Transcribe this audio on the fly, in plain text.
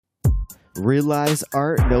Realize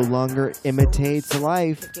art no longer imitates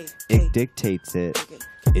life, it dictates it.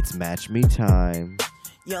 It's match me time.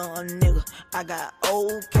 Young nigga, I got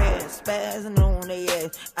old cash, spazzing on they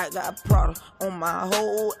ass. I got Prada on my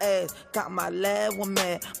whole ass. Got my lab one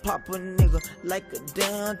mad, pop a nigga like a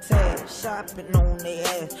damn tag. Shopping on they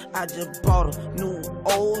ass, I just bought a new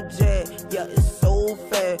old Jag. Yeah, it's so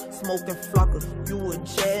fast, smoking flocker, you a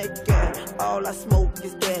jackass. All I smoke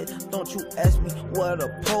is gas, don't you ask me where the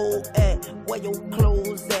pole at, where your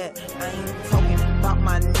clothes at. I ain't talking about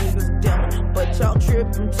my niggas, damn, but y'all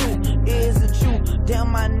tripping too, is it true?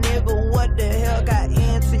 Damn my nigga, what the hell got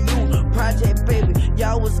into you? Project baby,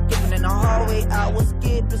 y'all was skipping in the hallway, I was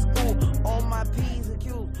skipping school. On my P's and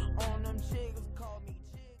Q's, on them chiggers, call me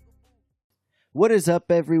Jigga. What is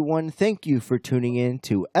up, everyone? Thank you for tuning in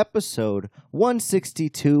to episode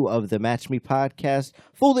 162 of the Match Me podcast.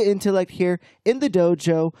 Full of intellect here in the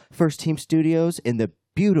dojo, First Team Studios in the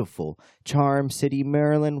beautiful Charm City,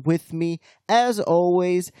 Maryland. With me, as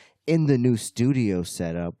always, in the new studio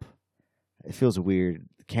setup. It feels weird.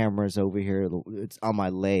 The camera's over here. It's on my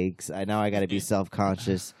legs. I got to be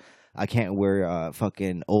self-conscious. I can't wear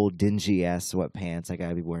fucking old dingy-ass sweatpants. I got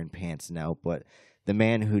to be wearing pants now. But the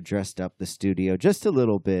man who dressed up the studio just a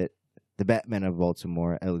little bit, the Batman of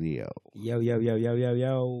Baltimore, Elio.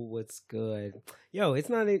 Yo, what's good? Yo, it's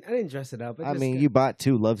not. I didn't dress it up. You bought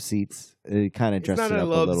 2 love seats. It kind of dressed it up a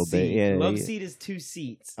little bit. Yeah, love seat is 2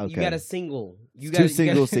 seats. Okay. You got a single. Two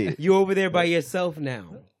single seats. You over there by yourself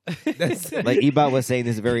now. That's like Ebot was saying,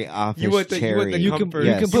 this very office cherry. You can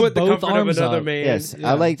put both arms of another man. Yes, yeah.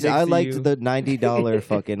 I liked the $90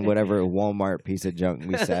 fucking whatever Walmart piece of junk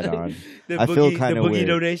we sat on. I feel kind of weird.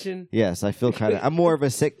 Donation. Yes, I feel kind of. I'm more of a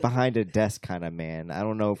sick behind a desk kind of man. I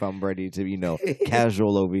don't know if I'm ready to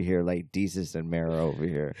casual over here like Desus and Mara over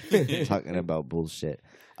here talking about bullshit.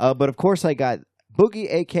 But of course I got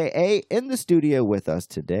Boogie, aka in the studio with us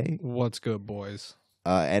today. What's good, boys?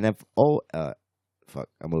 Fuck,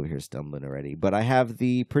 I'm over here stumbling already. But I have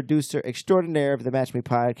the producer extraordinaire of the Match Me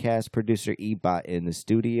podcast, producer Ebot, in the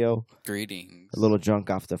studio. Greetings. A little drunk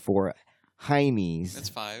off the 4 Heine's. That's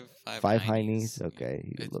 5. 5 Heine's?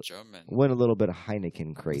 Okay. It's German. Went a little bit of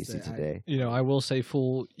Heineken crazy today. I will say,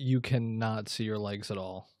 fool, you cannot see your legs at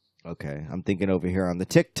all. Okay. I'm thinking over here on the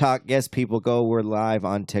TikTok. Yes, people, we're live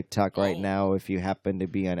on TikTok right now. If you happen to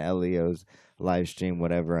be on Elio's live stream,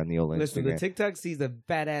 whatever, on the old Listen, Instagram. the TikTok sees a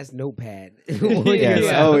badass notepad. Yes.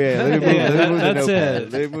 Oh, yeah. Let me move the That's notepad.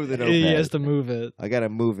 it. Let me move the notepad. He has to move it. I got to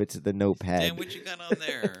move it to the notepad. Damn, what you got on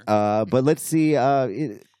there? But let's see.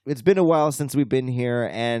 It's been a while since we've been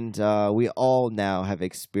here, and we all now have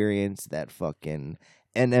experienced that fucking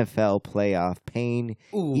NFL playoff pain.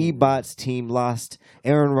 Ebot's team lost.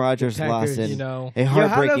 Aaron Rodgers lost in a heartbreaking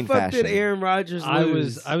how the fuck fashion. did Aaron Rodgers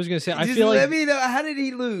lose? I was gonna say, I Just feel like let me know, how did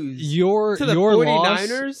he lose? Your to the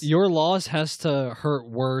 49ers? Your loss has to hurt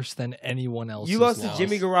worse than anyone else's. You lost to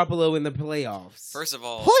Jimmy Garoppolo in the playoffs. First of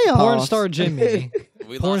all, Porn star Jimmy.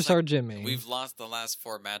 Jimmy. We've lost the last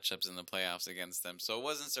 4 matchups in the playoffs against them, so it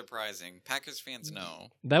wasn't surprising. Packers fans know.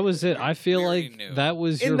 That was it. I feel like that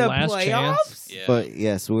was your last chance. Yeah. But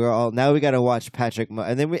yes, now we got to watch Patrick.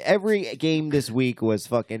 And then every game this week was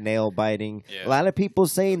fucking nail biting. Yeah. A lot of people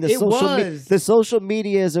saying the social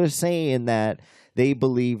medias are saying that they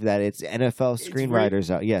believe that it's NFL screenwriters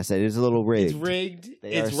out. Yes, it is a little rigged. It's rigged.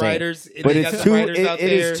 They it's are writers. But it's too. It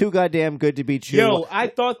is too goddamn good to be true. Yo, I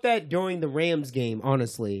thought that during the Rams game,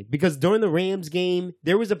 honestly, because during the Rams game,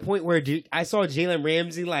 there was a point where I saw Jalen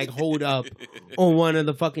Ramsey hold up on one of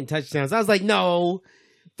the fucking touchdowns. I was like, no.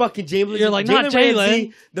 Fucking Jalen. You're like, not Jalen.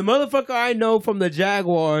 Ramsey, the motherfucker I know from the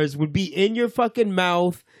Jaguars would be in your fucking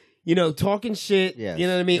mouth, talking shit. Yes. You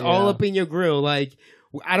know what I mean? Yeah. All up in your grill. Like,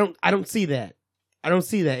 I don't see that. I don't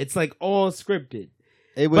see that. It's like all scripted.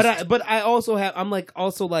 It was, but I also have. I'm like,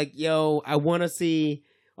 yo, I want to see.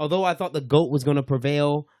 Although I thought the GOAT was going to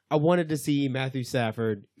prevail, I wanted to see Matthew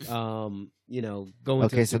Stafford. Go into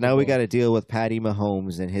okay, so now we got to deal with Patty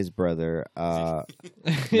Mahomes and his brother.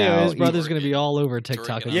 His brother's going to be all over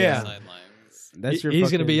TikTok. Yeah. He's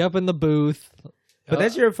going to be up in the booth. But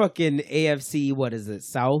that's your fucking AFC. What is it?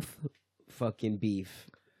 South fucking beef.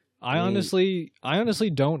 I honestly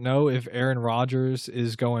don't know if Aaron Rodgers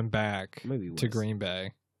is going back to Green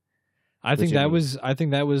Bay. I think that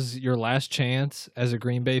was your last chance as a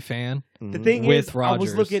Green Bay fan. The thing with is,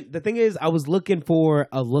 Rodgers. I was looking for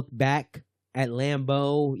a look back at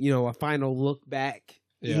Lambeau. A final look back.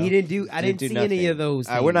 Yeah. He didn't do. I didn't see nothing. any of those.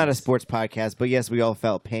 We're not a sports podcast, but yes, we all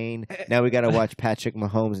felt pain. Now we got to watch Patrick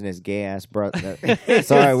Mahomes and his gay ass brother.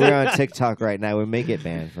 Sorry, we're on TikTok right now. We may get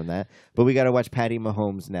banned from that, but we got to watch Patty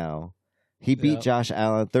Mahomes now He beat Josh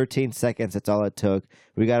Allen 13 seconds. That's all it took.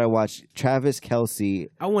 We got to watch Travis Kelce,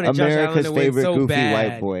 I wanted America's Josh Allen to win favorite so goofy bad.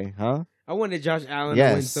 white boy. Huh? I wanted Josh Allen to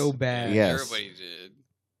win so bad. Yes. Everybody did.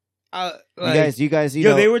 You guys, you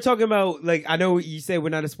yo, know. they were talking about, like, I know you say we're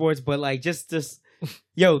not in sports, but like just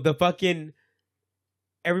yo, the fucking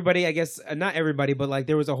everybody, I guess not everybody, but like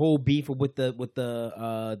there was a whole beef with the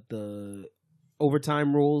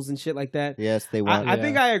overtime rules and shit like that. Yes, they want. I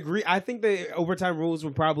think I agree. I think the overtime rules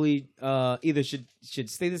would probably either should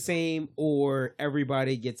stay the same or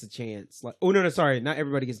everybody gets a chance. Like, oh no, sorry, not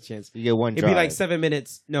everybody gets a chance. You get one It'd drive. be like 7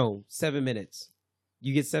 minutes. No, 7 minutes.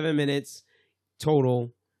 You get 7 minutes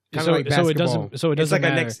total. Kind of like basketball. So it doesn't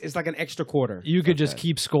matter. It's like an extra quarter. You could just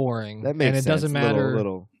keep scoring, That makes and it sense. doesn't matter.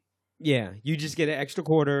 Little. Yeah, you just get an extra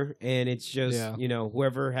quarter, and it's just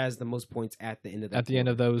whoever has the most points at the end of that. At the end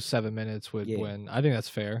of those 7 minutes would win. I think that's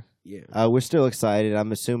fair. Yeah, we're still excited.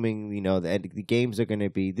 I'm assuming the games are going to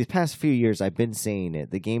be. The past few years, I've been saying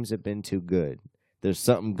it. The games have been too good. There's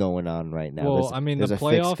something going on right now. Well, the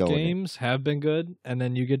playoff games games have been good, and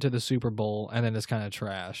then you get to the Super Bowl, and then it's kind of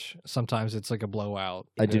trash. Sometimes it's like a blowout.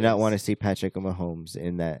 I do not want to see Patrick Mahomes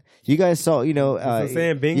in that. You guys saw, I'm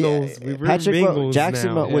saying Bengals. Yeah, we Patrick Bengals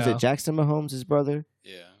Jackson now. was it Jackson Mahomes' his brother?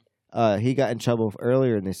 Yeah. He got in trouble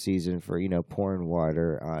earlier in this season for pouring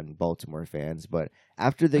water on Baltimore fans, but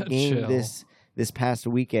after the game this past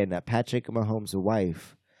weekend, Patrick Mahomes'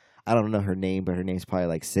 wife. I don't know her name, but her name's probably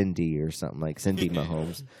like Cindy or something, like Cindy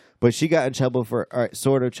Mahomes. But she got in trouble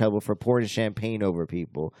sort of trouble for pouring champagne over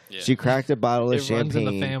people. Yeah. She cracked a bottle of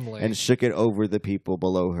champagne and shook it over the people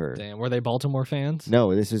below her. Damn, were they Baltimore fans?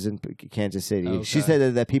 No, this was in Kansas City. Okay. She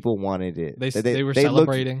said that people wanted it. They were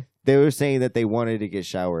celebrating. They were saying that they wanted to get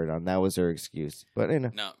showered on. That was her excuse. But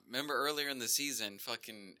No, remember earlier in the season,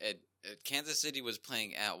 fucking Kansas City was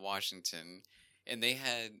playing at Washington, and they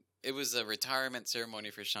had. It was a retirement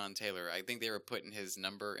ceremony for Sean Taylor. I think they were putting his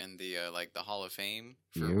number in the the Hall of Fame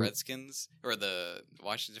for Redskins or the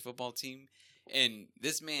Washington football team. And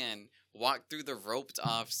this man walked through the roped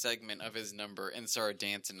off segment of his number and started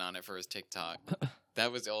dancing on it for his TikTok.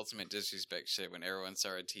 That was the ultimate disrespect shit when everyone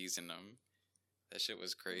started teasing him. That shit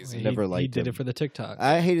was crazy. He did it for the TikTok.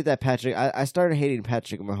 I hated that Patrick. I started hating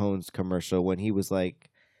Patrick Mahomes commercial when he was like.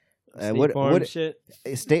 What shit?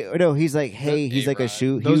 No, he's like, hey, he's like a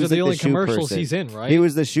shoe. Those he are was the like only shoe commercials person. he's in, right? He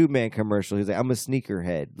was the shoe man commercial. He's like, I'm a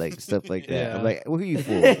sneakerhead, like stuff like that. Yeah. I'm like, who are you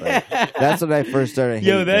fooling? Like, that's when I first started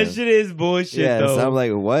hating Yo, that him. shit is bullshit, yeah, though. so I'm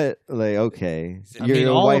like, what? Like, okay.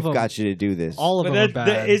 Your wife got you to do this. All of them are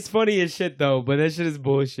bad. It's funny as shit, though, but that shit is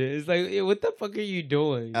bullshit. It's like, what the fuck are you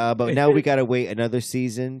doing? But now we got to wait another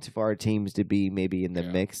season for our teams to be maybe in the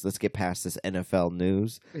mix. Let's get past this NFL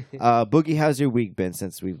news. Boogie, how's your week been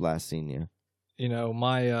since we've last seen you?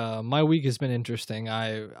 My week has been interesting.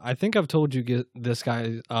 I think I've told you this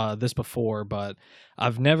before, but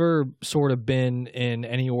I've never sort of been in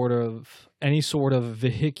any sort of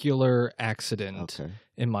vehicular accident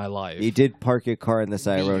in my life. You did park your car in the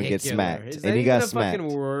side road and get smacked, and you got smacked.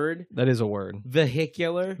 Fucking word? That is a word.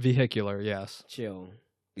 Vehicular. Vehicular, yes. Chill.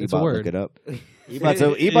 It's a word. Look it up. Ebot's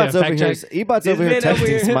over here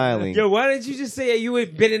texting, smiling. Yo, why didn't you just say you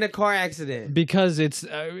had been in a car accident? Because it's.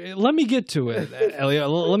 Let me get to it, Elliot.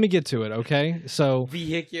 Let me get to it, okay? So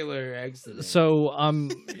vehicular accident. So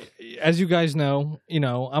as you guys know,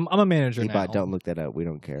 I'm a manager now. Ebot, don't look that up. We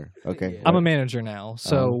don't care. Okay. I'm a manager now,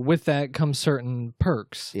 so with that comes certain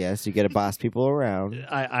perks. Yes, you get to boss people around.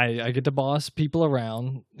 I get to boss people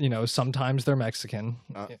around. Sometimes they're Mexican.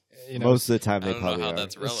 Most of the time they I don't probably know how are.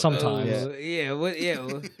 that's relevant. Sometimes.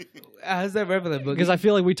 How's that relevant? Because I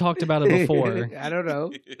feel like we talked about it before. I don't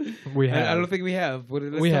know. We have. I don't think we have.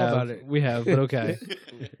 Let's we talk have. about it. We have, but okay.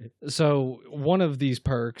 So one of these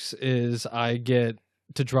perks is I get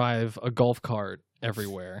to drive a golf cart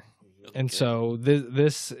everywhere. Okay. And so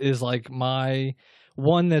this is like my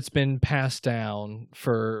one that's been passed down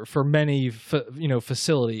for many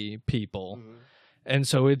facility people. Mm-hmm. And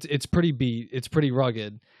so it's pretty beat, it's pretty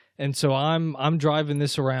rugged. And so I'm driving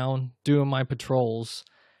this around doing my patrols,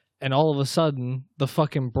 and all of a sudden the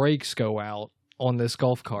fucking brakes go out on this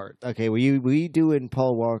golf cart. Okay, were you doing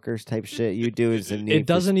Paul Walker's type shit? You doing some It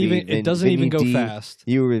doesn't even go fast.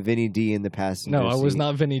 You were with Vinny D in the passenger No, I was seat.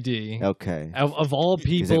 not Vinny D. Okay. Of all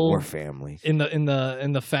people, we're family. In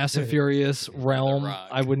the Fast and Furious realm,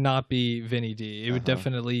 I would not be Vinny D. It would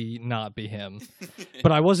definitely not be him.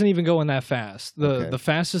 But I wasn't even going that fast. The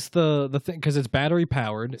fastest the thing, because it's battery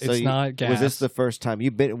powered. So it's not gas. Was this the first time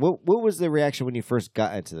you've been? What was the reaction when you first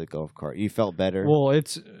got into the golf cart? You felt better? Well,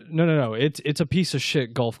 it's no. It's a piece of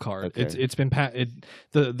shit golf cart. Okay. It's been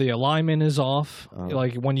the alignment is off.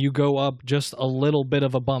 Like when you go up just a little bit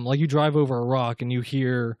of a bump, like you drive over a rock and you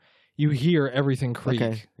hear you hear everything creak.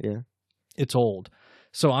 Okay. Yeah. It's old.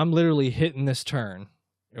 So I'm literally hitting this turn.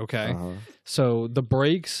 Okay. Uh-huh. So the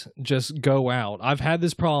brakes just go out. I've had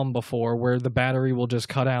this problem before where the battery will just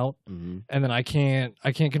cut out Mm-hmm. and then I can't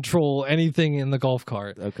control anything in the golf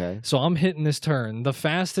cart. Okay. So I'm hitting this turn. The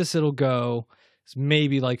fastest it'll go is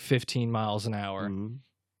maybe like 15 miles an hour. Mhm.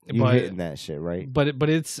 You But hitting that shit, right? but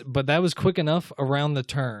that was quick enough around the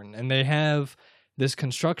turn, and they have this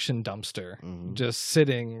construction dumpster Mhm. just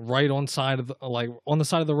sitting right on the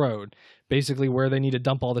side of the road, basically where they need to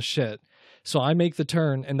dump all the shit. So I make the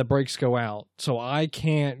turn and the brakes go out, so I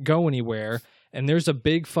can't go anywhere. And there's a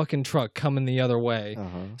big fucking truck coming the other way.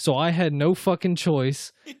 Uh-huh. So I had no fucking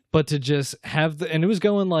choice but to just and it was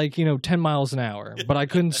going like 10 miles an hour, but I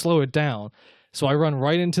couldn't slow it down. So I run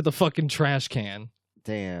right into the fucking trash can.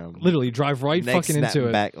 Damn. Literally drive right Neck fucking into snapping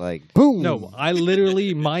it. back like boom. No, I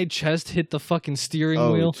literally, my chest hit the fucking steering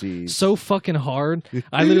Oh, wheel jeez. so fucking hard.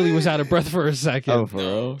 I literally was out of breath for a second. Oh, for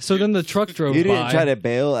real? So then the truck drove You didn't by. try to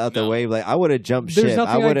bail out the No. way. Like I would have jumped There's ship.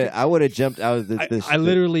 nothing I would have jumped out of the. I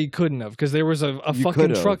literally couldn't have because there was a You fucking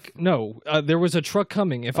could've. truck. No, there was a truck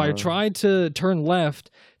coming. If I Uh-huh. tried to turn left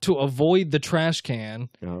to avoid the trash can,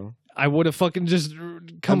 No. I would have fucking just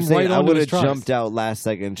come I'm saying right I onto would his have truck. jumped out last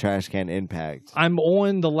second trash can impact. I'm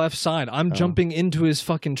on the left side. I'm jumping into his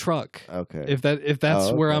fucking truck. Okay. If that's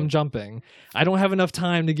Oh, where okay. I'm jumping, I don't have enough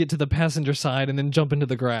time to get to the passenger side and then jump into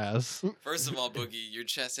the grass. First of all, Boogie, your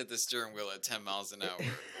chest hit the steering wheel at 10 miles an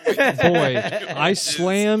hour. Boy, I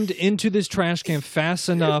slammed into this trash can fast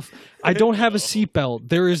enough. I don't have a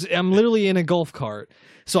seatbelt. I'm literally in a golf cart.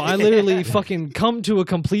 So I literally fucking come to a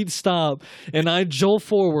complete stop and I jolt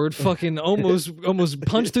forward, fucking almost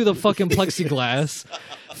punch through the fucking plexiglass,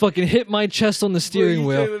 fucking hit my chest on the steering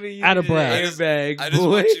wheel, out of breath. Airbag, I just boy.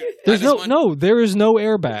 want you. There is no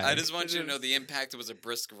airbag. I just want you to know the impact was a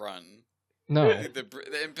brisk run. No. The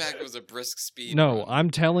impact was a brisk speed. No, run. I'm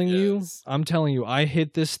telling Yes. you, I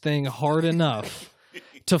hit this thing hard enough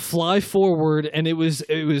to fly forward, and it was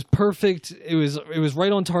perfect. It was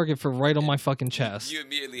right on target for right on my fucking chest. You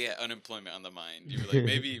immediately had unemployment on the mind. You were like,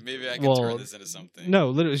 maybe I can Well, turn this into something. No,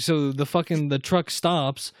 literally. So the truck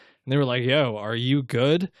stops, and they were like, "Yo, are you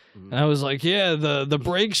good?" And I was like, "Yeah, the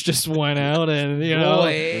brakes just went out, and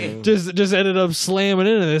Boy. just ended up slamming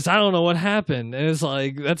into this. I don't know what happened." And it's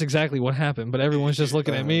like that's exactly what happened. But everyone's just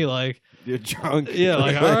looking at me like, You're drunk. "Yeah,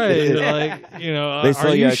 like all right, like They are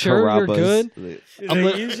saw you at sure you're Carrabba's. good?"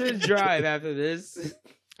 Like, you should drive after this.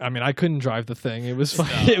 I mean, I couldn't drive the thing. It was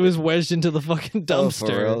it was wedged into the fucking Oh, for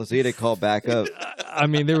dumpster. real? So you had to call back up. I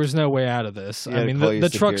mean, there was no way out of this. You I had to mean, call the your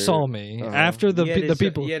truck saw superior. me Uh-huh. after the You had to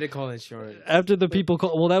people. You had to call insurance. After the people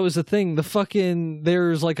call, well, that was the thing.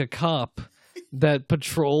 There's like a cop that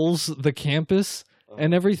patrols the campus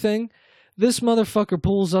and everything. This motherfucker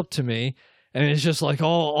pulls up to me and it's just like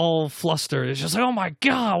all flustered. It's just like, oh my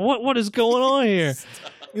god, what is going on here?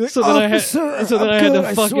 So then I had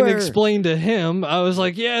to fucking explain to him. I was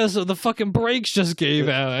like, yeah, so the fucking brakes just gave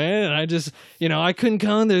out, and I just, I couldn't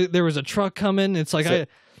come. There was a truck coming. It's like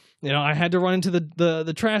I had to run into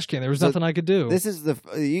the trash can. There was nothing I could do. This is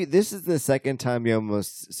the second time you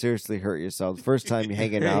almost seriously hurt yourself. The first time you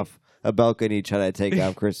hanging off a balcony trying to take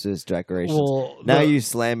off Christmas decorations. Well, now you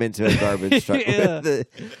slam into a garbage truck. Yeah.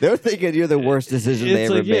 They're thinking you're the worst decision they It's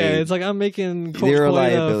ever like, made. yeah, it's like I'm making Zero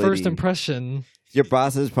quite a liability. first impression. Your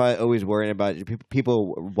boss is probably always worrying about you.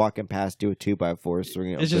 People walking past do a 2x4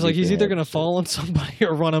 swinging. It's just like he's either gonna fall on somebody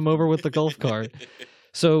or run him over with the golf cart.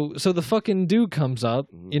 So the fucking dude comes up,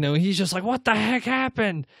 he's just like, what the heck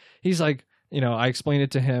happened? He's like, I explained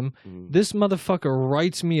it to him. This motherfucker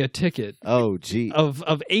writes me a ticket Oh, gee. of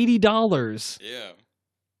 $80 Yeah.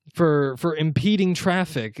 for impeding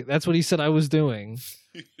traffic. That's what he said I was doing.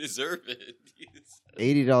 You deserve it.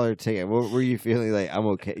 $80 ticket. What were you feeling like? I'm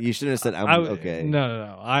okay. You shouldn't have said I'm okay.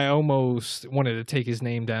 No. I almost wanted to take his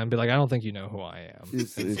name down and be like, I don't think you know who I am. You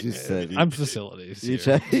said I'm facilities. you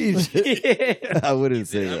here. tried. I wouldn't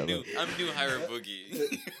say I'm that. new hire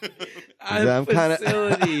Boogie. I'm kind of.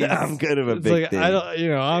 facilities. I'm kind of a It's big like thing. I don't,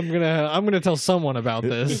 I'm gonna tell someone about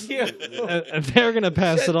this, Yo, and they're gonna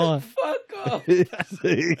pass it on. fuck off. He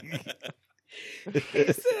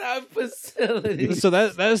said I'm facilities. So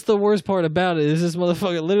that's the worst part about it is this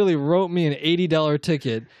motherfucker literally wrote me an $80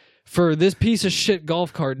 ticket for this piece of shit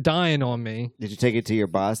golf cart dying on me. Did you take it to your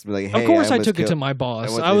boss? Be like, hey, Of course, I was took it to killed. my And boss.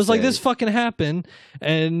 what'd I they was like, say? "This fucking happened,"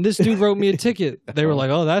 and this dude wrote me a ticket. They were like,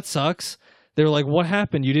 "Oh, that sucks." They were like, "What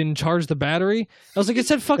happened? You didn't charge the battery?" I was like, "It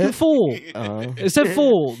said fucking full. Uh-huh. It said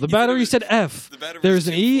full. The battery said F. The battery There's was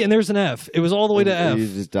an too E full. and there's an F. It was all the way to F. You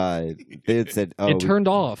just died. They had said, oh. It turned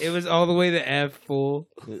off. It was all the way to F full.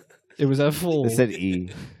 It was F full. It said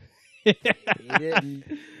E. He didn't.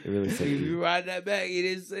 It really said If E. you ride that back, he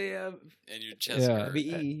didn't say And your chest Yeah. hurt.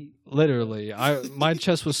 B-E. Literally, my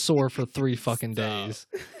chest was sore for 3 fucking Stop. days.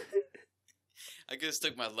 I could have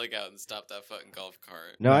stuck my leg out and stopped that fucking golf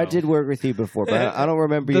cart. No, I No. did work with you before, but I don't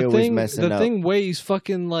remember you The always thing, messing the up. thing weighs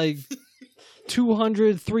fucking like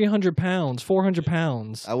 200, 300 pounds, 400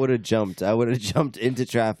 pounds. I would have jumped. I would have jumped into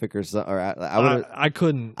traffic or something. Or I would have. I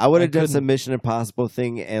couldn't. I would have done couldn't. some Mission Impossible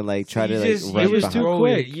thing and like try to You just- like you run it was just behind. too rode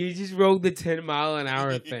quick. it. You just rode the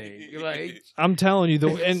 10-mile-an-hour thing. You're like, I'm telling you,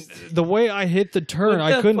 the way I hit the turn, What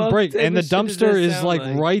I the couldn't fuck brake, type and the of shit does dumpster that is sound like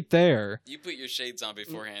like? right there. You put your shades on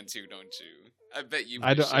beforehand too, don't you? I bet you.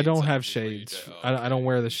 I put don't. I don't shades on have before you shades. do. I don't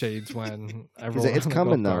wear the shades when I He's roll like, it's on the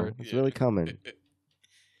coming golf though. cart. It's really coming.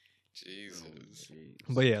 Jesus.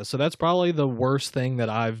 But yeah, so that's probably the worst thing that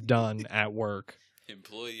I've done at work.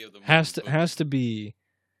 Employee of the Has month. to be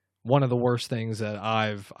one of the worst things that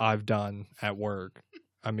I've done at work.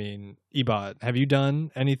 I mean, Ebot, have you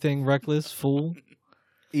done anything reckless, fool?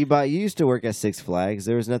 Ebot, you used to work at Six Flags.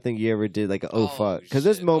 There was nothing you ever did like, Oh, fuck. Because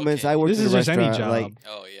there's shit. moments Okay. I worked This in is a just any restaurant. job. Like,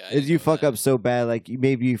 Oh yeah. I if didn't you know fuck that. up so bad, like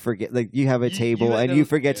maybe you forget, like you have a You table let and you those-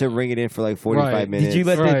 forget to yeah. ring it in for like 45 Right. minutes. did you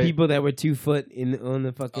let Right. the people that were 2 foot on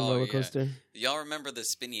the fucking Oh, roller yeah. coaster? Y'all remember the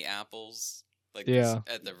spinny apples? Like Yeah.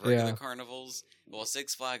 at the regular Yeah. carnivals? Well,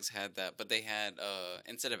 Six Flags had that, but they had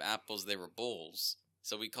instead of apples, they were bulls.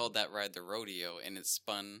 So we called that ride the rodeo, and it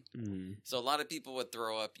spun. Mm. So a lot of people would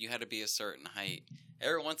throw up. You had to be a certain height.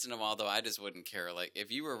 Every once in a while, though, I just wouldn't care. Like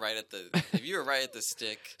if you were right at the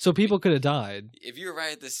stick, So people could have died. if you were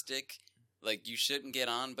right at the stick, like you shouldn't get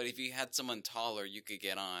on. But if you had someone taller, you could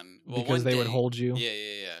get on. Well, Because one they would day- hold you.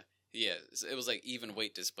 Yeah. So it was like even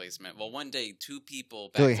weight displacement. Well, one day, 2 people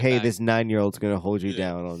back So, like, to hey, back- this 9-year-old's gonna hold you Yeah.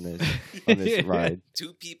 down on this ride.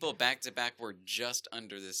 2 people back to back were just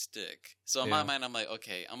under the stick. So in Yeah. my mind, I'm like,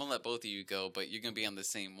 okay, I'm gonna let both of you go, but you're gonna be on the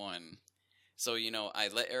same one. So I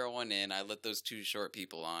let everyone in. I let those 2 short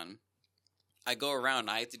people on. I go around.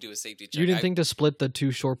 I have to do a safety check. You didn't think to split the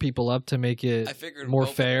 2 short people up to make it I figured more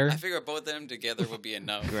both of fair? I figured both of them together would be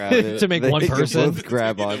enough. Grab it. To make They one can person. both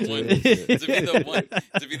grab To be onto the one-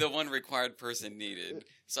 it. to be the one required person needed.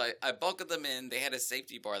 So I buckled them in. They had a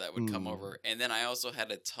safety bar that would come Mm. over, and then I also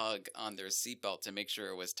had a tug on their seatbelt to make sure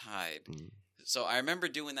it was tied. Mm. So I remember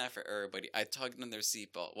doing that for everybody. I tugged on their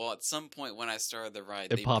seatbelt. Well, at some point when I started the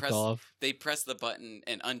ride, it popped off. They pressed the button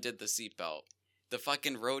and undid the seatbelt. The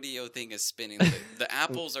fucking rodeo thing is spinning. The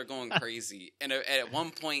apples are going crazy, and at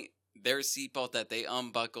one point, their seatbelt that they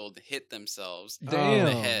unbuckled hit themselves in the Damn.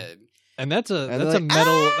 head. And that's a And that's they're a like,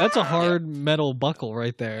 metal that's a hard metal buckle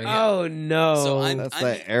right there. Oh no! So I'm- That's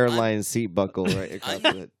that airline seat buckle right across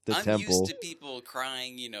the I'm temple. used to people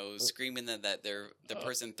crying, screaming that the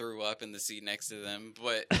person threw up in the seat next to them.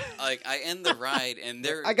 But like, I end the ride and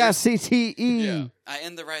they're I got CTE. yeah. I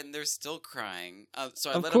end the ride and they're still crying.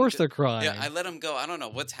 So I Of let course them they're crying. Yeah, I let them go. I don't know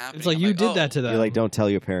what's happening. It's like I'm you did oh. that to them. You're like, don't tell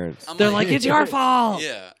your parents. I'm They're like, it's your fault.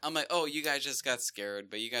 Yeah, I'm like, oh, you guys just got scared,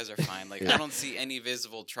 but you guys are fine. Like, I don't see any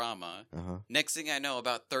visible trauma. Uh-huh. Next thing I know,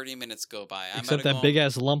 about 30 minutes go by. Except that big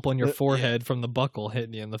ass lump on your forehead from the buckle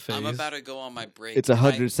hitting you in the face. I'm about to go on my break. It's and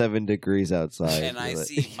 107 degrees outside. And I You're like-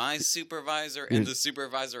 see my supervisor and the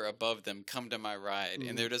supervisor above them come to my ride,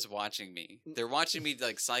 and they're just watching me. They're watching me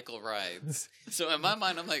like cycle rides. So in my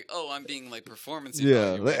mind, I'm like, oh, I'm being like performance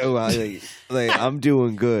yeah, evaluated. like, I'm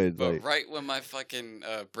doing good. But Like, right when my fucking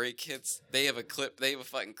break hits, they have a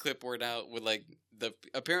fucking clipboard out with like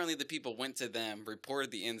apparently the people went to them,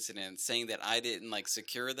 reported the incident, saying that I didn't like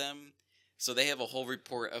secure them. So they have a whole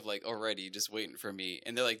report of like already just waiting for me,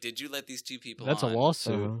 and they're like, "Did you let these 2 people That's a on?"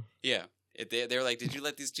 lawsuit. uh-huh. Yeah, they're like, "Did you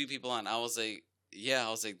let these 2 people on?" I was like, "Yeah." I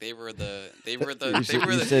was like, "They were the You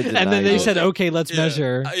said And then deny they it. said, "Okay, let's Yeah.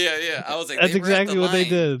 measure." Yeah. I was like, That's they were at exactly the what they line.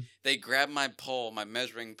 did. They grabbed my pole, my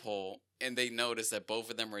measuring pole, and they noticed that both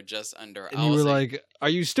of them were just under. And I you was were like, "Are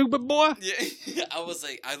you stupid, boy?" Yeah, I was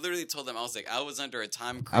like, I literally told them, I was like, I was under a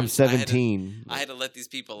time crunch. I'm 17. I had to let these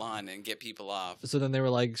people on and get people off. So then they were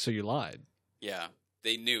like, "So you lied." Yeah,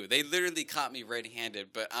 they knew. They literally caught me red-handed,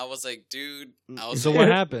 but I was like, dude, I was So like, what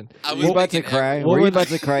happened? I Were was you about to making cry? every- What Were you were about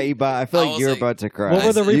to cry, Eba? I feel I like was you're like- about to cry. What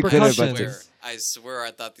were the You could've repercussions? about to- I swear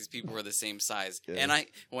I thought these people were the same size. Yeah. And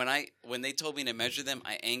when they told me to measure them,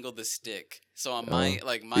 I angled the stick. So on my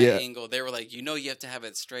yeah. angle, they were like, you have to have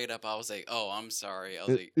it straight up. I was like, oh, I'm sorry. I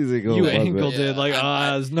was like, He's like, oh, You my bad. angled it like,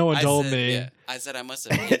 I- no one I told said, me. yeah. I said I must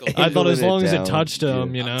have angled. I thought as Angling it long as it down. touched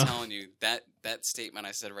him, Yeah. you know. I'm telling you that statement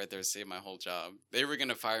I said right there saved my whole job. They were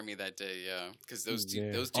gonna fire me that day, yeah, because those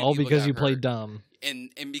two All people because got you played hurt. dumb.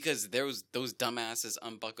 and because those dumbasses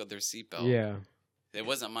unbuckled their seatbelt. Yeah. It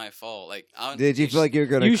wasn't my fault. Like, I, Did you feel like you were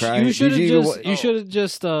gonna You cry? you should have Did you just Oh. you should have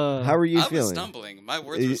just How were you I feeling? was stumbling. My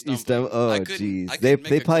words were stumbling. Oh, I couldn't- jeez. I They couldn't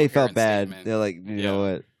make a probably felt coherent bad. statement. They're like, you know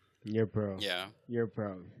Yeah. what? You're pro. Yeah, You're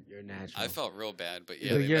pro. You're natural. I felt real bad, but You're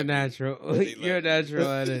yeah, like, they you're let me- natural. they You're let me. natural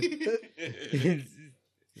at it.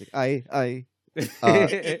 I.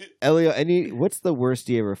 Elio, what's the worst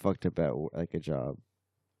you ever fucked up at like a job?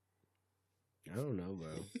 I don't know, bro.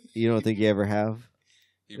 You don't think you ever have?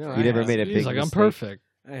 You No, probably You never have. made a He's big like, I'm mistake. perfect.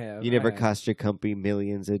 I have. You never I have. cost your company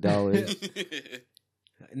millions of dollars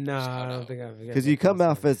No, Shout I don't out. think I've. because you come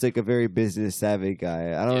off as like a very business savvy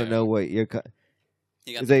guy. I don't Yeah. know what you're.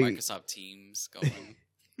 You got It's the like- Microsoft Teams going.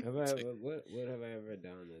 Have I, It's like- what have I ever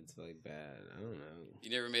done that's like bad? I don't know. You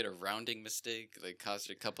never made a rounding mistake, like cost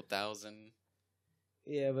you a couple thousand.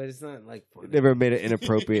 Yeah, but it's not like funny. Never made an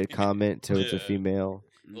inappropriate comment towards a Yeah. female.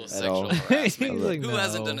 A little At sexual all. harassment. He's like, Who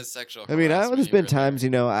hasn't no. done a sexual? I mean, harassment there's you been were times, there?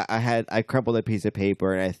 you know, I crumpled a piece of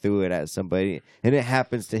paper and I threw it at somebody, and it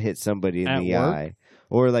happens to hit somebody in At the work? eye,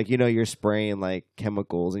 or like you're spraying like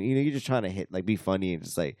chemicals, and you're just trying to hit be funny and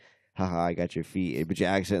just like, haha, I got your feet, but you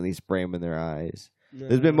accidentally spray them in their eyes.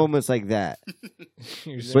 There's been moments like that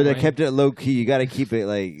You're where they spraying- kept it low key. You got to keep it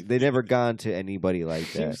like they never gone to anybody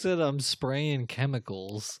like You that. said I'm spraying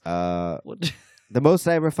chemicals. What? The most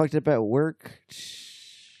I ever fucked up at work,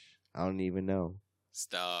 I don't even know,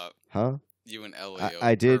 Stop. huh? You and Elio.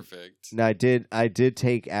 I did- Perfect. No, I did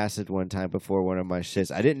take acid one time before one of my shifts.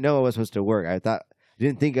 I didn't know I was supposed to work.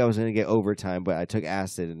 Didn't think I was going to get overtime, but I took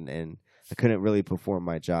acid and I couldn't really perform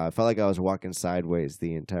my job. I felt like I was walking sideways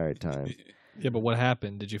the entire time. Yeah, but what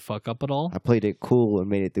happened? Did you fuck up at all? I played it cool and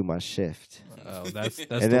made it through my shift. Oh, that's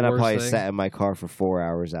and the then I worst probably thing. sat in my car for 4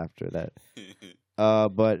 hours after that.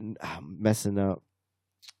 But messing up.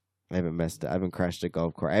 I haven't messed up. I haven't crashed a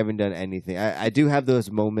golf cart. I haven't done anything. I do have those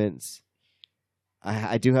moments.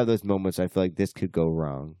 I do have those moments where I feel like this could go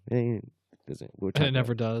wrong. It doesn't. And it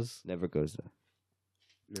never does. Never goes there.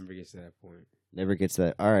 Never gets to that point. Never gets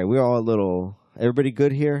that. All right, we're all a little. Everybody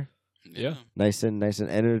good here? Yeah. Nice and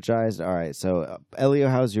energized. All right. So, Elio,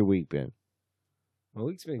 how's your week been? My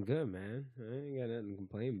week's been good, man. I ain't got nothing to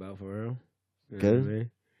complain about for real. You know Good? what I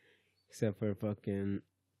mean? Except for fucking.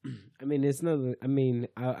 I mean, it's not. I mean,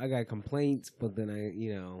 I got complaints, but then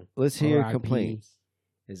Let's hear your RIP complaints.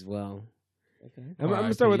 as well. Okay. I'm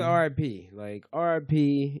gonna start with RIP. RIP. Like RIP,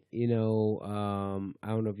 I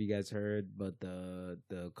don't know if you guys heard, but the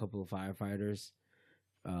couple of firefighters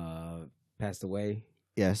passed away.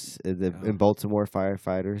 Yes, in Baltimore,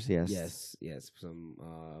 firefighters. Yes. Yes. Some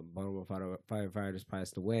Baltimore firefighters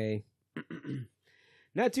passed away.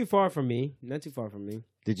 Not too far from me.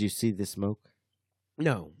 Did you see the smoke?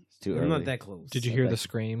 No, It's too I'm early. not that close. Did you hear the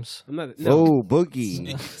screams? I'm not. No, Oh, boogie.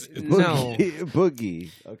 No.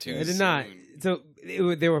 Boogie. Too I did not. soon. So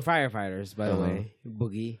they were firefighters, by the Uh-huh. way.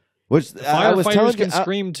 Boogie. Which I was Firefighters telling you. can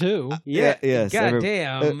scream too. Yeah, yes, God every-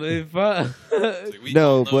 damn. If, It's like, we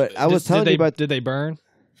No, all know but this. I was telling did you they, about. Did they burn?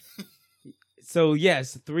 so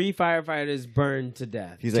yes, 3 firefighters burned to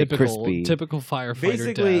death. He's like crispy. Typical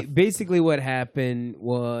firefighter death. Basically what happened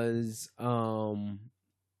was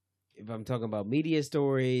if I'm talking about media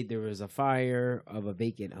story, there was a fire of a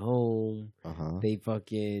vacant home. Uh-huh. They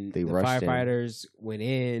They the rushed in. firefighters went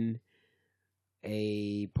in.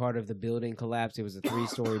 A part of the building collapsed. It was a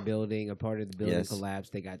 3-story building. A part of the building Yes.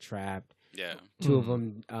 collapsed. They got trapped. Yeah. 2 of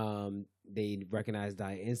them they recognized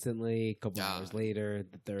died instantly. A couple Ah. hours later,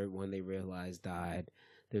 the third one they realized died.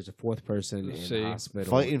 There's a 4th person in See, the hospital.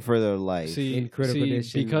 Fighting for their life. See, in critical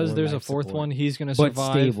condition because or there's a life 4th support. one, he's going to but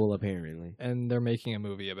survive. stable apparently. And they're making a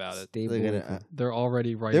movie about it. Stable. They're gonna, They're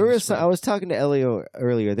already writing. there the is. I script. was talking to Elio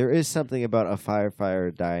earlier. There is something about a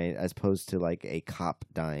firefighter dying as opposed to like a cop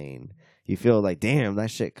dying. You feel like, damn, that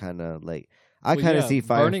shit kind of like. I Well, kind of yeah, see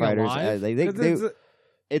burning firefighters alive? as they 'Cause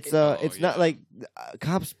it's Oh, it's not yeah. like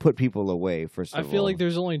cops put people away. First I of feel all, like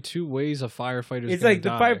there's only 2 ways a firefighter. it's like the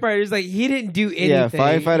firefighters like he didn't do anything. yeah,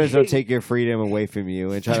 firefighters don't take your freedom away from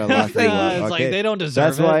you and try to lock you up. It's Okay? like they don't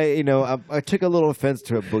deserve That's it. why I took a little offense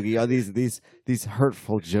to a boogie. All these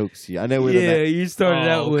hurtful jokes. I know we're Yeah, you started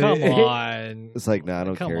Oh, out with come on. It's like, I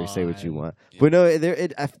don't Come care. Say what you on. want. But no,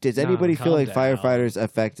 does anybody feel calm like down. firefighters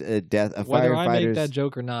affect death? Whether I make Firefighters. that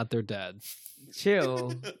joke or not, they're dead.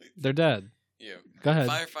 chill. They're dead. Yeah. Go ahead.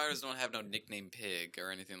 Firefighters don't have no nickname pig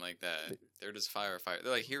or anything like that. They're just firefighters.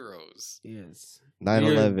 They're like heroes. Yes.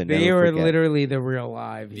 9/11. They never were forget. literally the real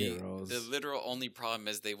live The heroes. literal only problem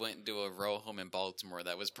is they went into a row home in Baltimore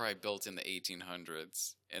that was probably built in the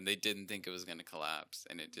 1800s, and they didn't think it was going to collapse,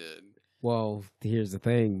 and it did. Well, here's the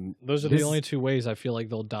thing. Those are This- the only 2 ways I feel like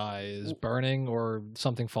they'll die: is burning or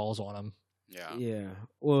something falls on them. Yeah. Yeah.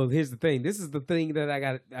 Well, here's the thing. This is the thing that I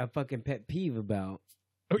got a fucking pet peeve about.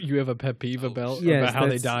 Oh, you have a pet peeve Oh, about, yes, about how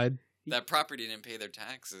they that's- died? That property didn't pay their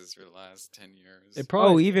taxes for the last 10 years. It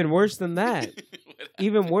probably Even worse than that. What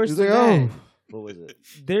Even worse He's than like, that. oh, what was it?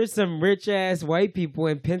 There's some rich ass white people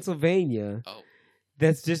in Pennsylvania Oh,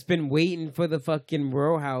 that's just been waiting for the fucking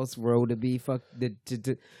row house row to be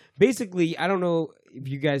basically, I don't know if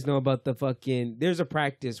you guys know about the fucking, there's a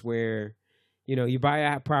practice where, you buy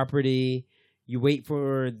a property, you wait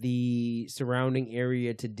for the surrounding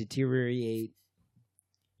area to deteriorate.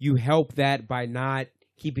 You help that by not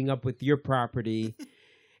keeping up with your property,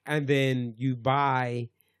 and then you buy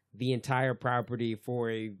the entire property for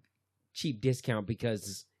a cheap discount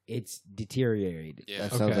because it's deteriorated. yeah.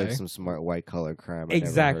 That sounds like Okay. some smart white collar crime.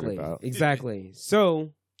 Exactly. Never heard about. Exactly.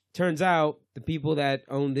 So, turns out the people that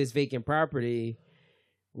own this vacant property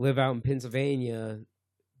live out in Pennsylvania,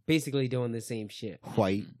 basically doing the same shit.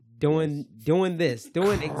 White. Doing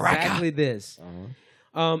exactly this.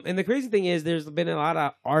 And the crazy thing is there's been a lot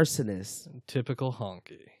of arsonists, typical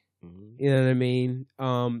honky. Mhm. you know what I mean?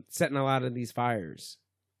 Setting a lot of these fires.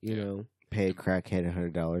 Pay a crackhead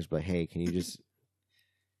 $100, but hey, can you just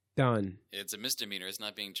Done. It's a misdemeanor. It's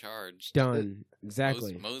not being charged. Done.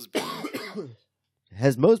 Exactly. Mosby.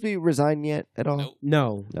 Has Mosby resigned yet at all? Nope.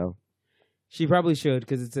 No. No. She probably should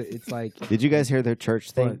because it's like Did you guys hear their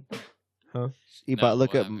church thing? Huh? Ebot,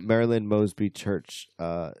 look what up happened? Marilyn Mosby Church.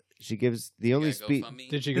 She gives the only speech.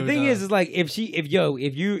 Did she the go thing to- is like if they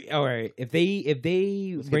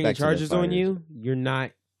Let's get bring back to the charges on fires. you, you're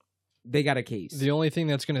not. They got a case. the only thing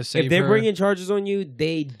that's going to save If they're her, bringing charges on you,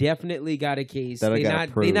 they definitely got a case. That I They gotta not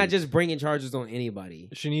prove. just bringing charges on anybody.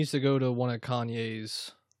 she needs to go to one of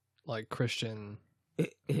Kanye's like Christian.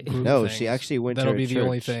 group No, things. she actually went That'll to be her the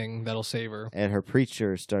only church, thing that'll save her. and her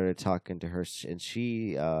preacher started talking to her, and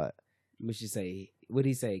she, What she say? What did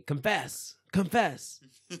he say? Confess. Confess.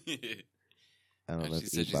 I don't know She if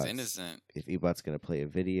said she's Ebot's, innocent. if Ebot's gonna play a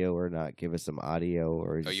video or not. Give us some audio,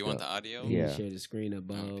 or Oh, you want the audio? He Yeah. shared the screen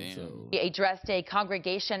above. damn. So. He addressed a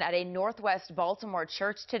congregation at a Northwest Baltimore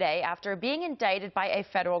church today after being indicted by a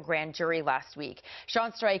federal grand jury last week.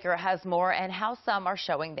 Sean Stryker has more and how some are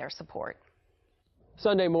showing their support.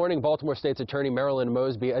 Sunday morning, Baltimore State's Attorney Marilyn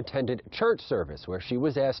Mosby attended church service where she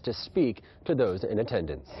was asked to speak to those in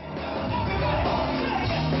attendance.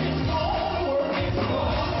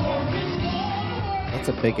 That's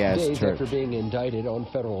a big ass Days church. after being indicted on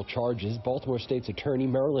federal charges, Baltimore State's Attorney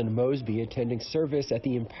Marilyn Mosby attending service at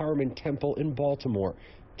the Empowerment Temple in Baltimore,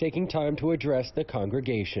 taking time to address the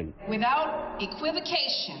congregation. Without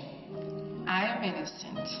equivocation, I am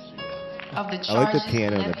innocent of the charges. I like the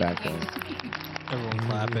piano in the levied background. against me. Everyone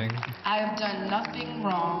clapping. I have done nothing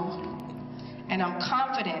wrong, and I'm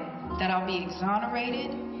confident that I'll be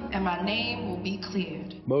exonerated and my name will be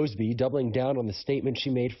cleared. Mosby doubling down on the statement she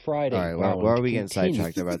made Friday. All right, vowing why are to we getting continue-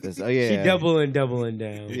 sidetracked about this? Oh yeah, She doubling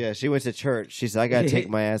down. Yeah, she went to church. She said, "I gotta take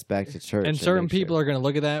my ass back to church." And certain make sure. people are going to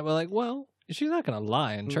look at that and be like, well, she's not going to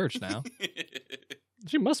lie in church now.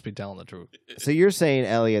 She must be telling the truth. So you're saying,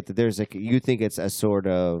 Elliot, that there's you think it's a sort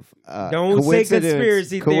of Don't say coincidence-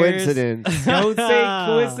 conspiracy theories. coincidence. Don't say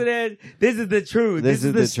coincidence. This is the truth. This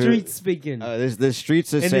is the truth. streets speaking. The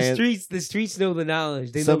streets are and saying the streets know the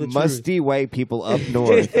knowledge. They know some the truth. musty white people up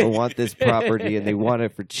north want this property and they want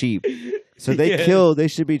it for cheap. So they Yes. killed. They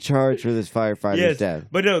should be charged for this firefighter's Yes, death.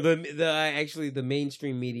 but no. Actually the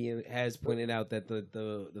mainstream media has pointed out that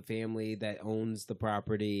the family that owns the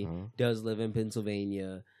property does live in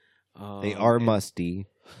Pennsylvania. They are and musty.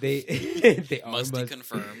 They they are Musty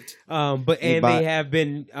confirmed. They have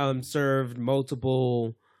been served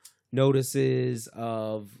multiple notices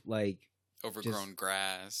of like Overgrown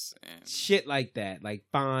grass and shit like that, like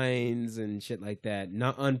fines and shit like that,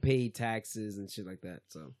 not unpaid taxes and shit like that.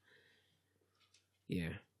 So, yeah,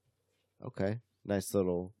 Okay, nice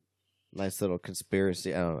little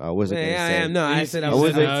conspiracy. I don't know. I wasn't Yeah, gonna I say. am. No, I said I I was.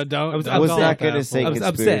 wasn't- I was I was upset. not gonna say I was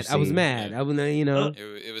upset. I was conspiracy. mad. I was,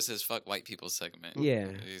 it was his fuck white people segment. Yeah.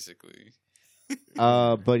 Basically.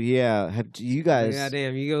 But yeah, have you guys?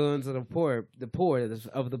 Goddamn, you go into the poor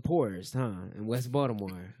of the poorest, huh? In West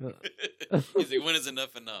Baltimore. He's like, when is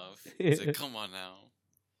enough enough? He's like, come on now.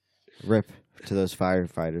 Rip to those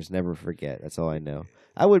firefighters. Never forget. That's all I know.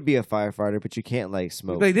 I would be a firefighter, but you can't like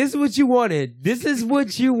smoke. Like, this is what you wanted. This is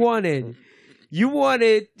what you wanted. You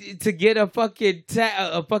wanted to get a fucking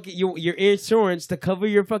your insurance to cover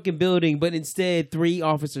your fucking building, but instead 3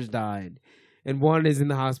 officers died, and 1 is in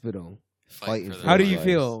the hospital. Fighting for for their How do you lives.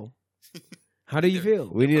 feel? How do you feel?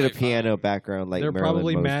 We need a Probably piano fine. background like They're Marilyn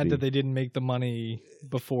probably mad Mosby. that they didn't make the money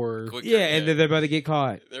before. Quicker, Yeah, and then they're about to get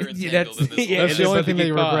caught. They're Yeah, entangled in this yeah, That's and the they're only about to thing they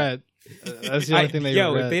get caught. regret. That's the only thing they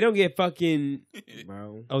Yo, read. if they don't get fucking,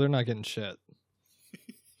 bro. Oh, they're not getting shit.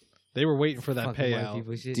 They were waiting for that Fucking white payout.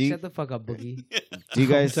 people shit. Do you- Shut the fuck up, Boogie. Do you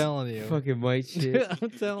I'm guys telling you. Fucking white shit. I'm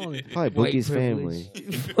telling you. probably White Boogie's privilege.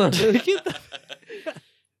 family?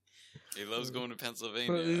 He loves going to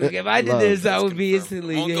Pennsylvania. Look, if I did Love. this, I That's would be confirmed.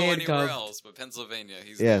 instantly Won't go anywhere handcuffed. else, but Pennsylvania,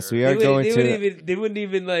 he's Yes, there. we are going to. They wouldn't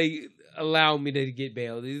even like allow me to get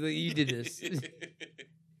bailed. He's like, you did this.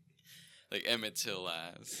 Like Emmett Till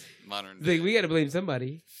ass. Modern It's like, day. we got to blame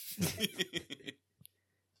somebody.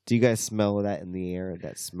 Do you guys smell that in the air?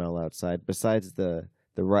 That smell outside? Besides the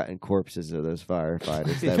rotten corpses of those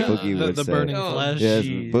firefighters, that Boogie would the say. burning Oh, flesh. Yes,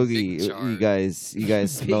 Jeez. Boogie. Big charge. You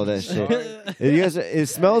guys smell that shit. Charge. It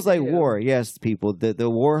smells like Yeah. war. Yes, people. The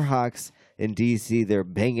war hawks in DC, they're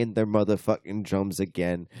banging their motherfucking drums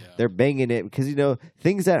again. Yeah. They're banging it because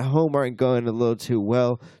things at home aren't going a little too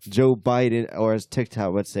well. Joe Biden, or as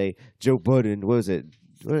TikTok would say, Joe Budden. What was it?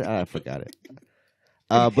 I forgot it.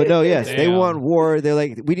 But no, yes, they Damn. want war. They're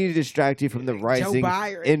like, we need to distract you from the rising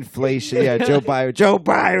Byron. inflation. Yeah, Joe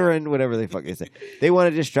Byron, whatever they fucking say. They want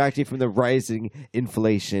to distract you from the rising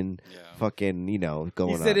inflation. Yeah. Fucking, going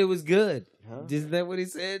He on. said it was good. Isn't that what he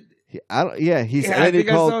said? I don't. Yeah, he's. Yeah, and I then he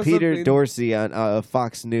think I saw called Peter something. Dorsey on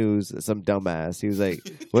Fox News some dumbass. He was like,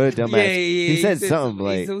 "What a dumbass." Yeah, he said something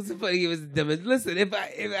like, so funny. He was dumb. Listen, if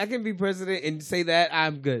I can be president and say that,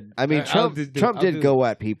 I'm good. "I mean, I'll Trump. just do it. Trump I'll did do it. go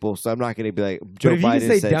at people, so I'm not going to be like Joe But if you Biden can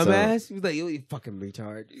say said something." dumbass, he was like, you fucking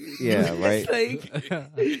retard. Yeah, right. It's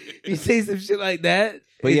like, you say some shit like that.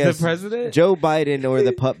 But Is yes, the president? Joe Biden, or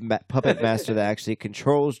the puppet master that actually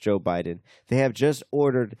controls Joe Biden, they have just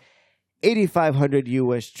ordered 8,500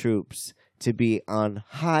 U.S. troops to be on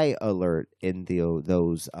high alert in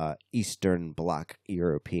those Eastern Bloc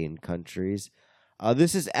European countries.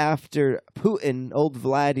 This is after Putin, old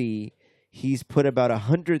Vladdy, he's put about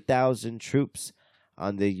 100,000 troops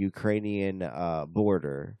on the Ukrainian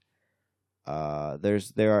border.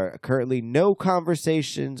 There are currently no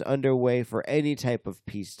conversations underway for any type of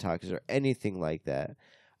peace talks or anything like that.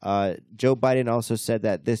 Joe Biden also said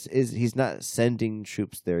that he's not sending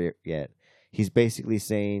troops there yet. He's basically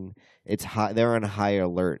saying they're on high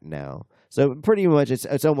alert now. So pretty much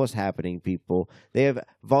it's almost happening, people. They have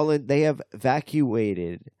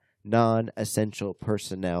evacuated non-essential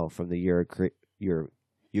personnel from the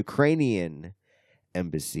Ukrainian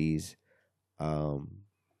embassies.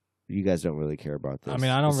 You guys don't really care about this. I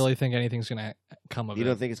mean, I don't really think anything's going to come of it. You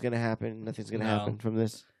don't think it's going to happen? Nothing's going to No. happen from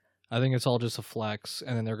this? I think it's all just a flex,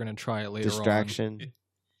 and then they're going to try it later Distraction?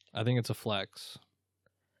 on. I think it's a flex.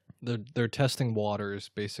 They're testing waters,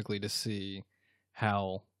 basically, to see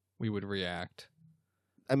how we would react.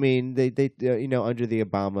 I mean, they under the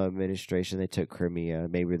Obama administration, they took Crimea.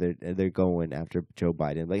 Maybe they're going after Joe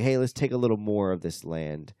Biden. Like, hey, let's take a little more of this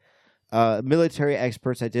land. Military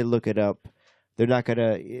experts, I did look it up. They're not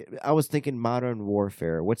gonna. I was thinking modern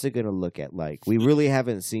warfare. What's it gonna look at like? We really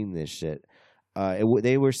haven't seen this shit.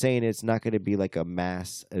 They were saying it's not gonna be like a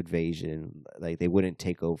mass invasion. Like they wouldn't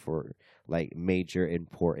take over like major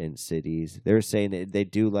important cities. They're saying that they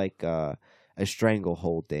do like a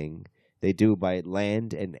stranglehold thing. They do by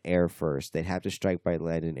land and air first. They'd have to strike by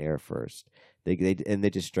land and air first. They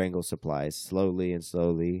just strangle supplies slowly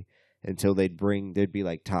until there'd be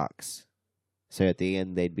like talks. So at the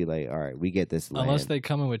end they'd be like, all right, we get this land. Unless they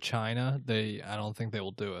come in with China, I don't think they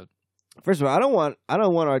will do it. First of all, I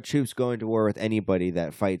don't want our troops going to war with anybody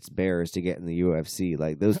that fights bears to get in the UFC.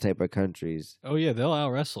 Like those type of countries. Oh yeah, they'll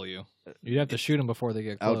out wrestle you. You'd have to shoot them before they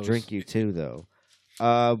get close. I'll drink you too, though.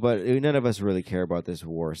 But none of us really care about this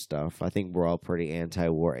war stuff. I think we're all pretty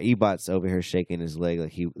anti-war. Ebot's over here shaking his leg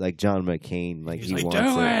like John McCain, like He's he like, wants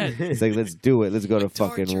 "Do it. it!" He's like, let's do it. Let's go to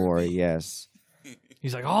fucking Torture war. me. Yes.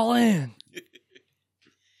 He's like, all in.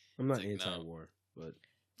 I'm not It's like, no. anti-war, but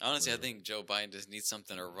Honestly, I think Joe Biden just needs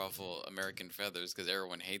something to ruffle American feathers because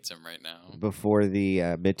everyone hates him right now. Before the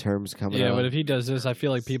midterms coming Yeah, up. but if he does this, I feel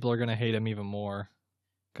like people are going to hate him even more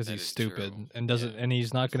because That he's is stupid true. and doesn't, Yeah. and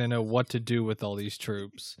he's not going to know what to do with all these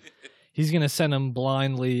troops. He's going to send them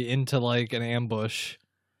blindly into like an ambush.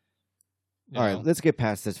 You All know? right, let's get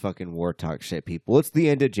past this fucking war talk shit, people. It's the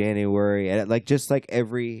end of January, and just like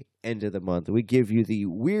every end of the month, we give you the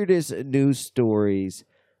weirdest news stories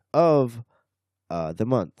of the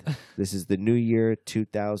month. This is the new year,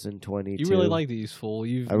 2022. You really like these, fool.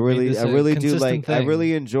 I really do like. I Thing.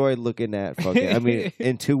 really enjoyed looking at fucking. I mean,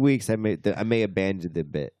 in 2 weeks, I may abandon the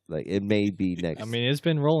bit. Like it may be next. I mean, it's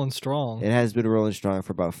been rolling strong. it has been rolling strong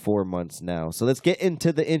for about 4 months now. So let's get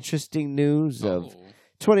into the interesting news of Oh.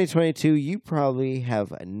 2022 you probably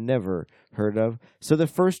have never heard of. So the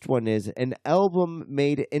first one is an album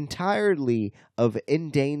made entirely of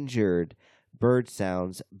endangered Bird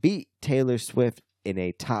Sounds beat Taylor Swift in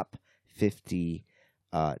a top 50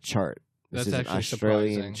 chart. This That's is an actually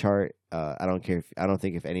Australian surprising. chart. I don't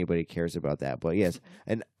think if anybody cares about that, but yes,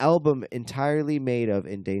 an album entirely made of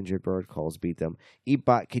endangered bird calls beat them.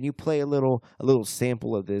 Ebot, can you play a little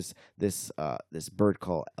sample of this bird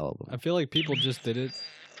call album? I feel like people just did it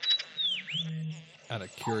out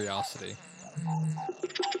of curiosity.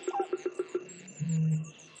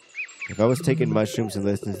 If I was taking mushrooms and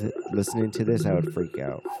listening to this, I would freak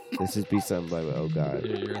out. This would be something like, oh god,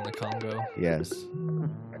 You're in the Congo. yes.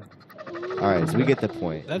 All right, so we get the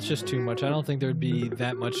point. That's just too much. I don't think there'd be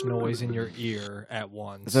that much noise in your ear at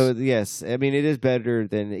once. So yes, I mean it is better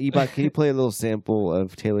than Ebot. Can you play a little sample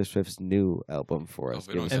of Taylor Swift's new album for us?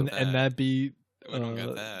 we Give don't us have and that be We don't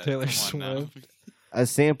got that. Taylor Come on now. Swift. a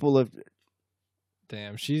sample of.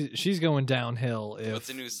 Damn, she's going downhill. If What's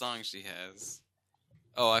the new song she has?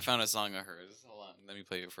 Oh, I found a song of hers. Hold on, let me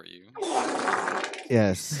play it for you.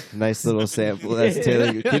 Yes, nice little sample. That's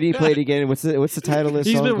Taylor. Can you play it again? What's the title of this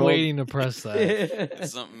he's song been called? waiting to press that.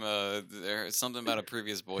 It's something about a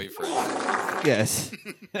previous boyfriend. Yes.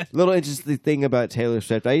 Little interesting thing about Taylor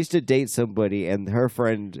Swift. I used to date somebody, and her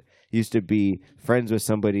friend used to be friends with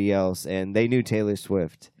somebody else, and they knew Taylor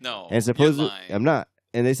Swift. No, And supposedly, you're lying. I'm not.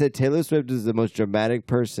 And they said Taylor Swift is the most dramatic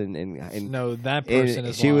person, and No, that person and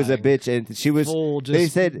is she was a lying. bitch, and she was. Full they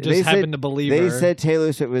said happened to believe they her. said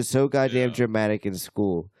Taylor Swift was so goddamn Yeah. dramatic in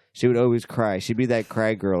school. She would always cry. She'd be that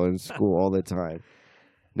cry girl in school all the time.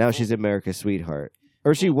 Now she's America's sweetheart,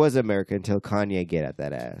 or she was America until Kanye get at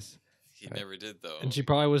that ass. He never did though. And she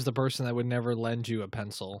probably was the person that would never lend you a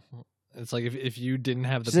pencil. It's like if you didn't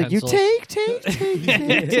have the She's like, you pencil, take,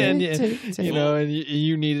 and take. you know, and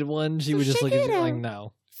you needed one, she would just look at you like,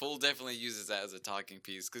 no. Fool definitely uses that as a talking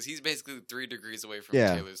piece because he's basically 3 degrees away from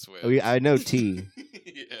Yeah. Taylor Swift. I know T.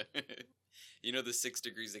 Yeah. You know the 6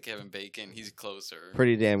 degrees of Kevin Bacon? He's closer.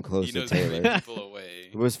 Pretty damn close he to knows how to Taylor. make people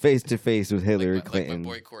away. Was face to face with Hillary like Clinton. my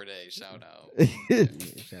boy Corday, shout out.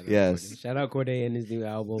 Shout out Yes. Corday. Shout out Corday and his new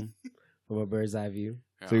album from a bird's eye view.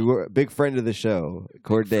 So you were a big friend of the show,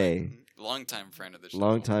 Corday. Longtime friend of the show.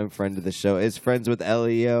 Longtime friend of the show. Is friends with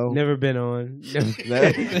Leo. Never been on.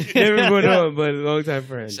 Never No. been on, but a long time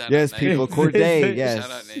friend. Shout Yes, out people. Naomi. Corday, yes.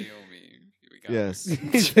 Shout out Naomi. We got Yes.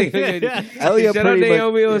 Elliot pretty Shout out much-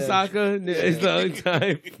 Naomi yeah. Osaka. It's long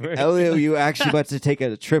time friend. Elio, you actually about to take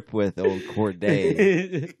a trip with old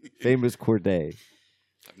Corday. Famous Corday.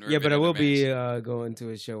 I've never Yeah, been but I in a will be mansion. going to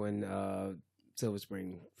a show in Silver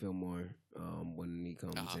Spring Fillmore when he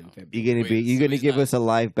comes in February. You gonna give us a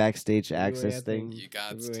live backstage February, access I thing? think. You got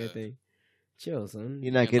February, I to. think. Chill, son.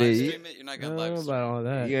 You're not You gonna. live You stream it? You're not I gonna don't live know stream about all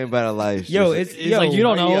that. ain't about a live. Yo, stream. it's like you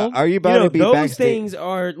don't know. Are you about You know, to be those backstage? things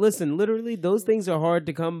are listen. Literally, those things are hard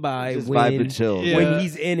to come by Just vibe when and chill. Yeah. when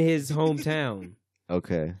he's in his hometown.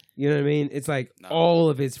 Okay. You know what I mean? It's like No. all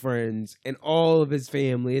of his friends and all of his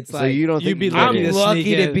family. It's So like you don't you'd think be he's lucky I'm gonna- to lucky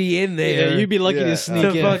sneak to in. be in there. Yeah, you'd be lucky Yeah. to sneak to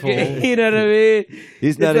in. fucking, Fool. you know what I mean?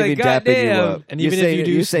 He's not It's even like, dapping you goddamn. up. And You're even if saying- you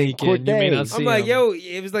do you're saying sneak in, you may Corday. not see I'm like, him. yo,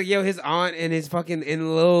 it was like, yo, his aunt and his fucking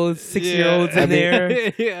and little 6-year-olds I in mean-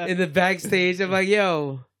 there yeah. in the backstage. I'm like,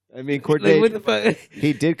 yo, I mean, like Corday. what the fuck?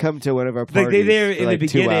 He did come to one of our Like parties. they there for in like the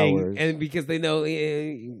 2 beginning, hours. and because they know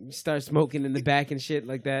you start smoking in the back and shit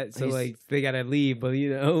like that, so He's- like they gotta leave. But you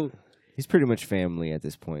know, He's pretty much family at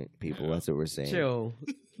this point, people. That's what we're saying. chill.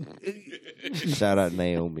 Shout out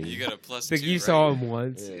Naomi. You got a plus Like 2, you right? saw him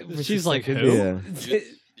once. Yeah. Which She's is like, a- who? Yeah.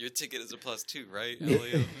 Your ticket is a plus 2, right,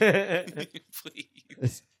 Elliot?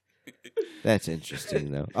 Please. That's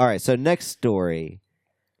interesting, though. All right, so next story.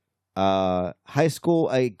 A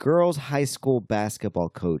girls' high school basketball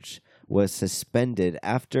coach was suspended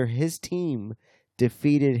after his team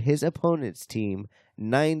defeated his opponent's team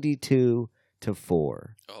 92-4.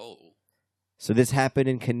 Oh. So this happened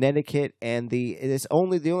in Connecticut, and the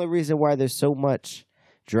only reason why there's so much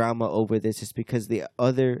drama over this is because the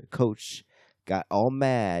other coach got all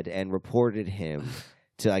mad and reported him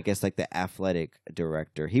to, I guess, like the athletic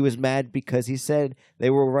director. He was mad because he said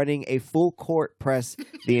they were running a full court press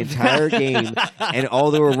the entire game, and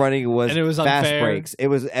all they were running was, And it was fast unfair. breaks. It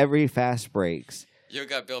was every fast breaks. You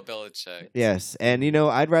got Bill Belichick. Yes, and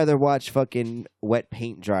I'd rather watch fucking wet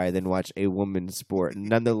paint dry than watch a women's sport.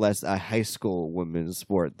 Nonetheless, a high school women's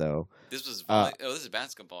sport, though. This was this is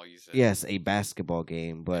basketball. You said Yes, a basketball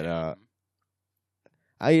game, but Damn.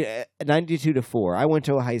 I 92-4. I went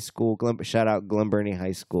to a high school. Shout out Glen Burnie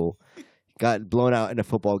High School. Got blown out in a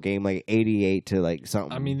football game, like 88 to like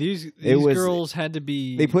something. I mean, these was- girls had to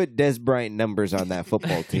be. they put Des Bryant numbers on that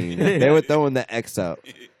football team. They were throwing the X up.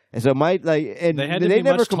 And so and They had to they be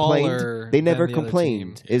never much complained. taller They than never the other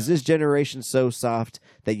complained. team. Is this generation so soft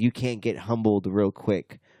that you can't get humbled real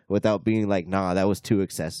quick without being like, nah, that was too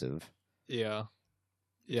excessive. Yeah.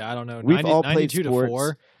 Yeah, I don't know. We've all played 92 sports, to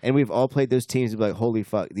 4. and we've all played those teams and be like, holy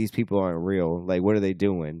fuck, these people aren't real. Like, what are they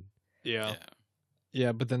doing? Yeah.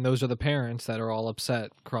 Yeah, but then those are the parents that are all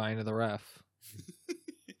upset, crying to the ref.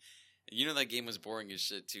 You know that game was boring as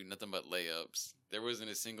shit too. Nothing but layups. There wasn't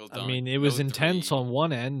a single dunk. I mean, it was no intense three. on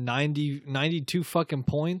one end, 92 fucking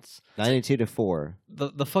points. 92 to 4.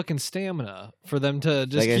 The fucking stamina for them to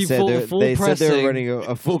just Like I keep said, full they pressing. said they were running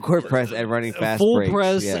a full court press and running fast full breaks.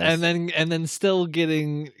 press Yes. and then still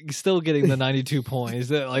getting the 92 points.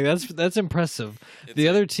 Like that's impressive. The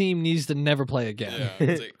other team needs to never play again. Yeah,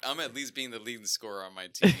 it's like, I'm at least being the leading scorer on my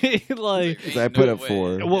team. Like It's I ain't put no up way.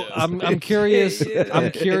 4. well, I'm curious.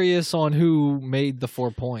 I'm curious on who made the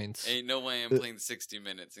 4 points. Ain't no way I'm playing 60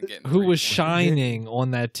 minutes and getting Who 3 was points. shining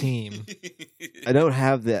on that team? I don't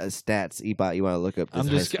have the stats, Ebot. You want to look up this I'm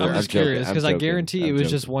high just score? curious joking. because I guarantee I'm it was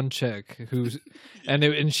joking. just one chick who's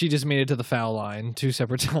and she just made it to the foul line 2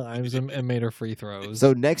 separate times and made her free throws.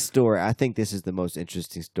 So next story, I think this is the most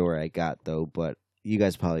interesting story I got, though, but you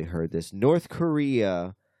guys probably heard this. North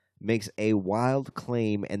Korea makes a wild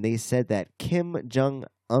claim, and they said that Kim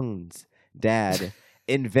Jong-un's dad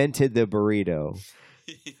invented the burrito.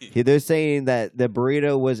 They're saying that the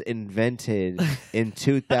burrito was invented in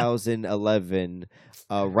 2011,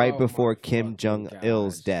 right Oh before my Kim fucking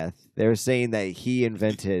Jong-il's gosh. death. They're saying that he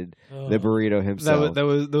invented the burrito himself.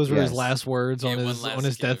 those were his Yes. last words Yeah, on one his last on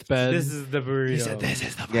his gift. deathbed. This is the burrito. He said, "This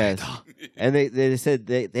is the Yes. burrito." And they said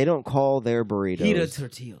they don't call their burritos. Pita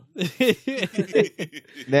tortilla.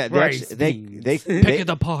 They Rice actually, beans. Pick they it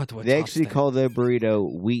apart with They actually chopsticks. call their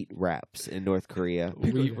burrito wheat wraps in North Korea.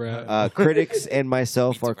 wheat wrap. Critics and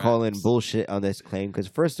myself Wheat are calling wraps. bullshit on this claim because,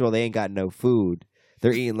 first of all, they ain't got no food.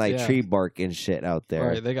 They're eating like Yeah. tree bark and shit out there.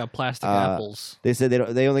 Right, they got plastic Uh, apples. They said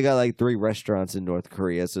they only got like 3 restaurants in North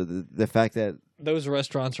Korea. So the fact that, Those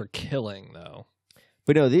restaurants are killing though.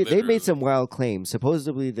 but no, they Literally. made some wild claims.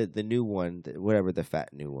 Supposedly the new one, whatever the fat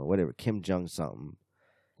new one, whatever Kim Jong something.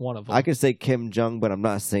 One of them. I could say Kim Jong, but I'm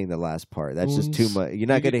not saying the last part. That's just too Oons. much. You're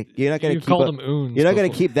not gonna You keep called up. them oons. You're not gonna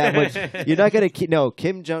before. keep that much. You're not gonna keep. No,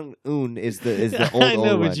 Kim Jong Un is the old I know, old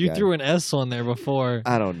but one you guy. threw an S on there before.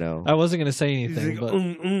 I don't know. I wasn't gonna say anything, but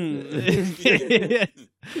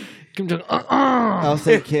Kim Jong. I'll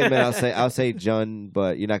say Kim and I'll say Jun,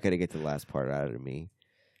 but you're not gonna get the last part out of me.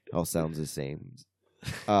 All sounds the same.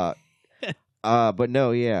 But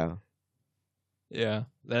no, yeah. Yeah,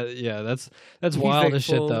 that's He's wild like as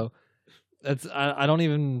shit full- though. That's I don't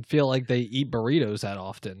even feel like they eat burritos that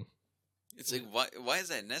often. It's like, why is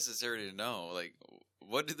that necessary to know? Like,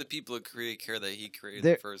 what did the people of Korea care that he created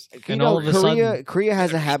They're- the first? You And know, all of a sudden- Korea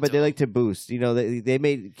has a habit. They Burrito. like to boost. You know, they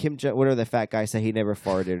made Kim Jong, whatever the fat guy said, he never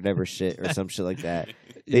farted, or never shit, or some shit like that.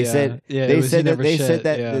 They Yeah, said yeah, it they was he said that never they shit, said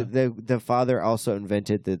that yeah. the father also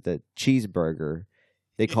invented the cheeseburger.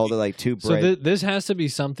 They called it like two So bread. this has to be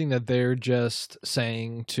something that they're just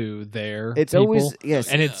saying to their It's people, always yes.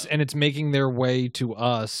 and it's making their way to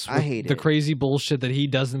us. I with hate the it. crazy bullshit that he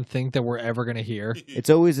doesn't think that we're ever gonna hear.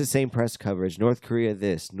 It's always the same press coverage. North Korea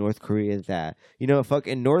this, North Korea that. You know,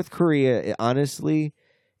 fucking North Korea, honestly,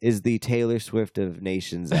 is the Taylor Swift of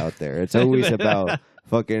nations out there. It's always about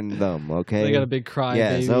fucking them, okay? They got a big cry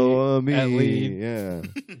yeah, baby so me, at lead. yeah.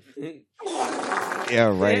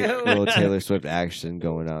 Yeah, right. Little Taylor Swift action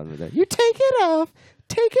going on with that. You take it off.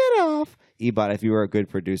 Take it off. Ebot, if you were a good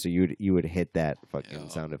producer, you would hit that fucking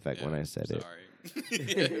sound effect when I said it. Sorry.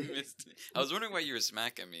 I missed it. I was wondering why you were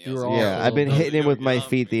smacking me. I You was were like, Yeah, I've been awful. hitting him with my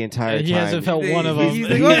feet the entire time. He hasn't felt one of them. He's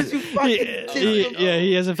like, "Why did you fucking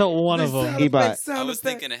he hasn't felt one of them. Ebot. I was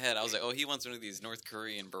thinking ahead. I was like, oh, he wants one of these North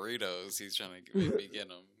Korean burritos. He's trying to make me get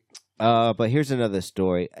them. But here's another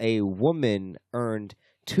story. A woman earned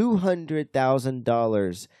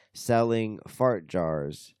 $200,000 selling fart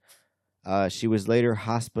jars. She was later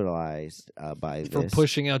hospitalized by For this.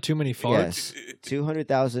 pushing out too many farts. Yes,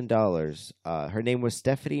 $200,000. Her name was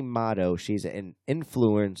Stephanie Motto. She's an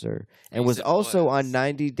influencer and was Yes, it also was. on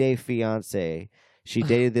 90 Day Fiance. She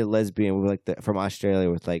dated the lesbian with from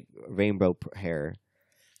Australia with like rainbow hair.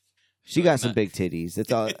 She got some big titties.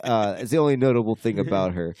 That's all. It's the only notable thing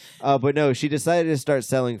about her. But no, she decided to start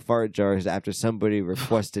selling fart jars after somebody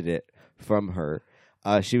requested it from her.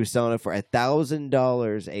 She was selling it for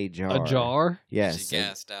 $1,000 a jar. A jar? Yes. She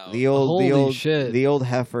gassed out. The old, Holy shit. the old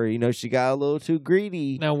heifer. You know, she got a little too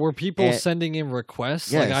greedy. Now, were people And- sending in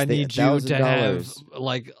requests? Yes, like, I they- need you to have $1,000.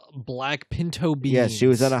 like black pinto beans. Yes, she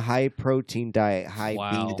was on a high protein diet, high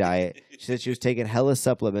Wow. bean diet. She said she was taking hella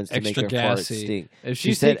supplements to Extra make her farts gassy. stink. If She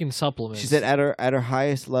she's said- taking supplements, She said at her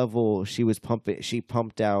highest level, she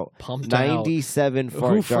pumped out pumped out. 97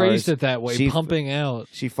 fart Who jars. phrased it that way? She- Pumping out.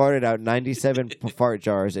 She farted out 97 fart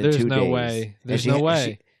jars in There's 2 no days. way. And There's she no had-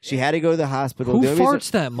 way. She had to go to the hospital. Who The only reason-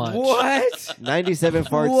 farts that much? What? 97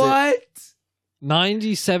 farts. What?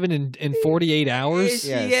 97 in 48 hours? She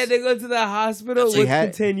Yes. had to go to the hospital. That's like- Let's She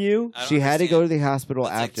had- continue. I don't She had to go to understand. the hospital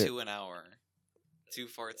That's after. like 2 an hour. 2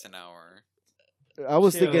 farts an hour. I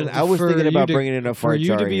was Chill. thinking For you about to- bringing in a For fart you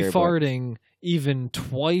jar to be here, but- farting even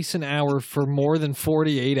twice an hour for more than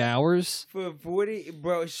 48 hours? For 40,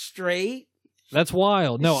 bro, straight? That's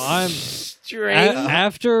wild. No, I'm Straight?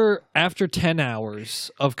 after 10 hours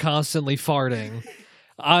of constantly farting,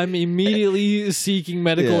 I'm immediately seeking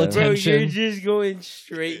medical Yeah. Bro, you're attention. just going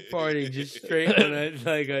straight farting, just straight on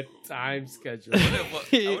a time schedule. I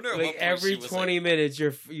wonder what Like point every she was 20 like, minutes,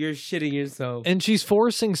 you're shitting yourself. And she's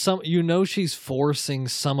forcing some, she's forcing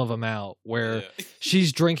some of them out where Yeah.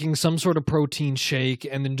 she's drinking some sort of protein shake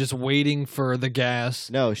and then just waiting for the gas.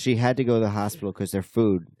 No, she had to go to the hospital because their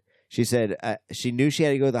food. She said she knew she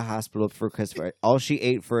had to go to the hospital because all she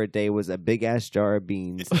ate for a day was a big ass jar of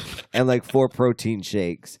beans and like 4 protein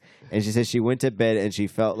shakes. And she said she went to bed and she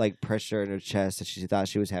felt like pressure in her chest and she thought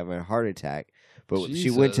she was having a heart attack. But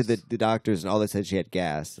she went to Jesus. the doctors and all they said she had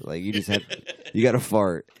gas. Like you got to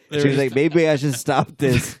fart. She There was was- like, maybe I should stop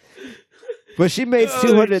this. But she made Oh,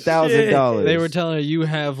 $200,000. They were telling her you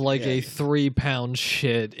have like a 3-pound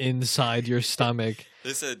shit inside your stomach.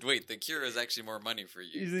 They said, wait, the cure is actually more money for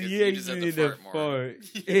you. He's like, 'cause you you just have actually to need to fart more.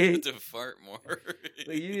 fart. You have to fart more.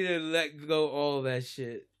 Like, you need to let go all that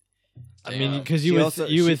shit. I mean, Damn. because She you would also-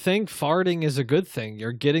 you she- would think farting is a good thing.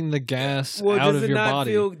 You're getting the gas Well, out does of it your not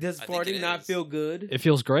body. feel? Does I think farting it not is. feel good? It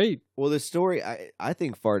feels great. Well, the story, I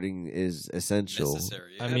think farting is essential.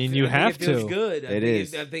 Necessary. I yeah. mean, I you think have it feels to. good. It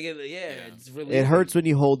is. I think it. Yeah, it's really. It hurts when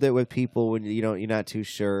you hold it with people when you're not too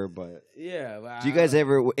sure. But Yeah. Well, do you guys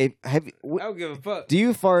ever? I don't give a fuck. do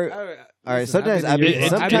you fart? All right, sometimes I've been in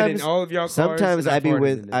sometimes- all of y'all cars Sometimes and I'd be farted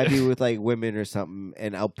with in it. I'd be with like women or something,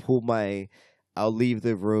 and I'll leave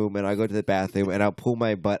the room and I'll go to the bathroom and I'll pull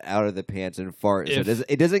my butt out of the pants and fart. So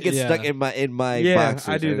it doesn't get yeah. stuck in my Yeah, boxers.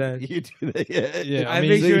 I do that. You do that. Yeah. Yeah, I, I mean,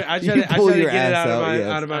 make so sure I you try to pull get your it ass out out,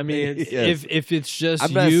 yes. of my I mean, pants. Yes. if it's just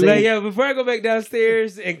I'm not you, saying- Like, yeah, before I go back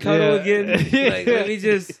downstairs and cuddle Yeah. again, like, let me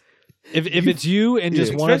just. if it's you and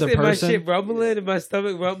just one other Especially if my person. shit rumbling and my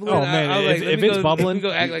stomach rumbling. Oh, man, I'm like, if let me it's go, bubbling- let me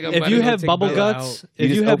go act like I'm if about you to go have take bubble Bella guts, out. You if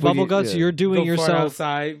you just have open bubble your- guts, yeah. you're doing Go fart yourself.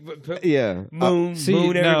 outside, Yeah. moon See,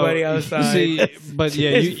 everybody no, outside. See, but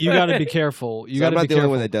yeah, you got to be careful. You So got I'm to not be the only careful.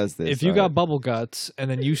 one that does this. If you all got right. bubble guts and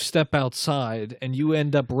then you step outside and you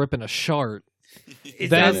end up ripping a shart, It's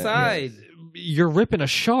that- outside. you're ripping a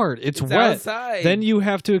shart. It's wet. outside. Then you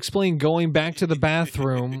have to explain going back to the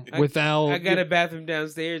bathroom without. I got a bathroom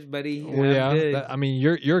downstairs, buddy. Well, I'm yeah, good. I mean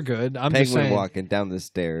you're good. I'm just penguin saying. walking down the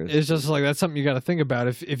stairs. It's just like that's something you got to think about.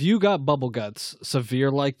 If you got bubble guts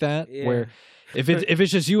severe like that, Yeah. where if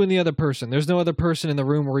it's just you and the other person, there's no other person in the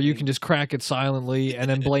room where you can just crack it silently and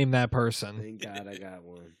then blame that person. Thank God I got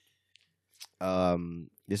one.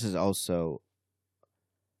 This is also.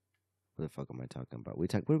 What the fuck am I talking about?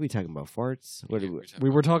 What are we talking about? Farts? What? Yeah, Are we... We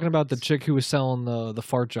were talking about the chick who was selling the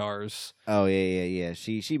fart jars, Oh yeah.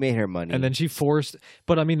 She made her money. and then she forced.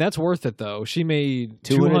 But I mean, that's worth it though. She made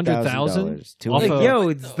 $200,000 $200,000. off Like, of- yo,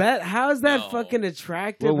 is that how is that No. fucking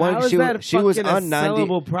attractive? Well, one, how is she that was- she was fucking on a 90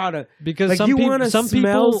 sellable product? because Like, some you people, want to some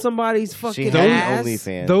smell people, somebody's She fucking had ass?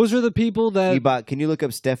 OnlyFans. those are the people that Ebot, can you look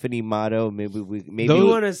up Stephanie Motto? Maybe Those- You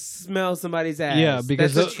want to smell somebody's ass? Yeah,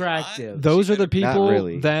 because that's tho- attractive. those She are the better be- people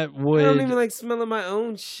really. that I would. don't even like smelling my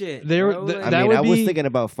own shit. They were- bro. th- Like, I that mean, would I was be- thinking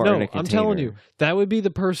about farting No, in a container. I'm telling you, that would be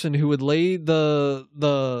the person who would lay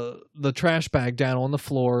the trash bag down on the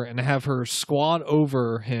floor and have her squat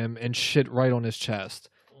over him and shit right on his chest.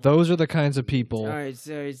 Those are the kinds of people. all right,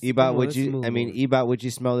 sorry. Ebot, would you? I mean, Ebot, would you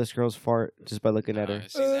smell this girl's fart just by looking at her?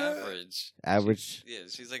 She's average. Average. Yeah,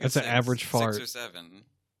 she's like That's a an 6, average fart. 6 or 7.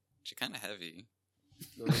 She's kind of heavy.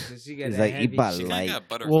 she got He's a like, heavy Ebot, She shit. kind like- of got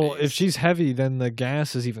butter Well, face. if she's heavy, then the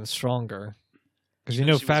gas is even stronger. Because you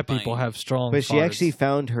Even know, she was fat people buying- have strong. But she farts. actually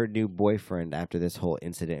found her new boyfriend after this whole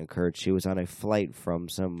incident occurred. She was on a flight from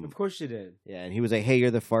some. Of course you did. Yeah, and he was like, "Hey,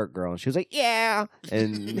 you're the fart girl," and she was like, "Yeah,"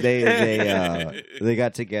 and they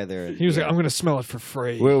got together. And, He was yeah. like, "I'm gonna smell it for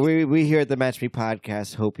free." We here at the Match Me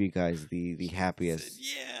podcast hope you guys the happiest.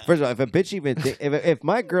 Yeah. First of all, if a bitch even if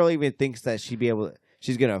my girl even thinks that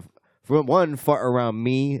she's gonna for one fart around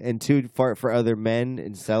me and two fart for other men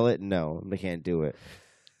and sell it, no, they can't do it.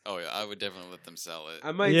 Oh yeah, I would definitely let them sell it.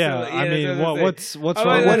 I might Yeah, sell it. I mean, that's what I'm what's saying. what's I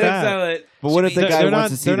wrong might with let them that? sell it. But what if the guy They're wants not,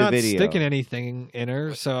 to see they're the not video? sticking anything in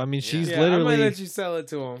her, so I mean, she's Yeah, I might literally. let you sell it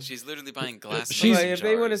to them. She's literally buying glass. She's- Like, if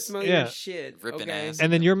they want to jars. smell Yeah. your shit, Ripping okay. ass.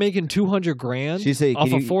 And then you're making $200,000 She said, off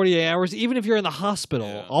 "Can of you-" 48 hours. Even if you're in the hospital,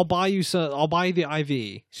 Yeah. I'll buy you some. I'll buy you the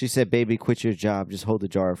IV. She said, "Baby, quit your job. Just hold the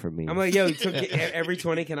jar for me." I'm like, yo, so every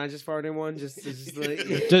 20, can I just fart in one? Just like...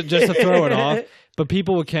 Just to throw it off. But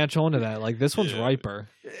people would catch on to that. Like this one's Yeah. riper.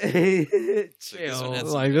 This one Chill. has some-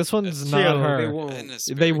 Like this one's Chill, not they her. won't. And They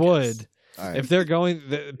asparagus. would. All right. If they're going,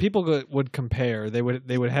 people would compare. They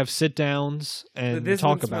would have sit downs and This talk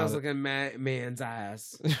one about smells it. like a man's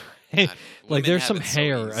ass. Hey, God, like women there's have some it so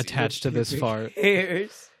hair easy. attached to this fart.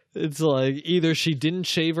 Hairs. It's like either she didn't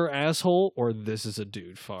shave her asshole or this is a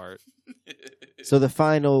dude fart. So the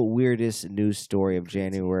final weirdest news story of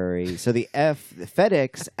January. So the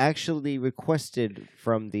FedEx actually requested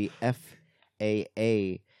from the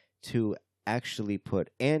FAA to actually put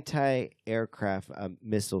anti-aircraft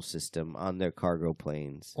missile system on their cargo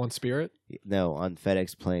planes. On Spirit? No, on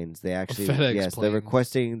FedEx planes. They actually FedEx yes, they're planes.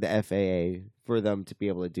 requesting the FAA for them to be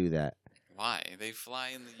able to do that. Why? They fly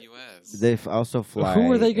in the U.S. They also fly.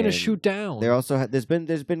 Who are they going to in- shoot down? They're also there's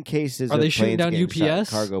been cases. Are of they shooting planes down getting shot, UPS?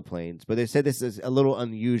 cargo planes? But they said this is a little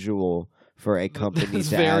unusual for a company That's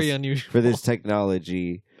to very ask unusual. for this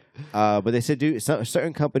technology. But they said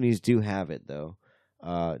certain companies do have it though.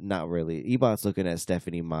 Not really. Ebot's looking at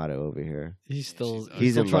Stephanie Mato over here. He's still She's-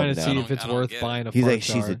 He's still in trying love to now. see I if it's don't- I don't worth get it. buying a He's fart like,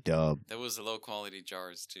 she's jar. a dub. That was the low quality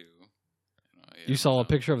jars too. Yeah, You I saw don't a know.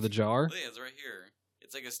 picture of the jar? Look, it's right here.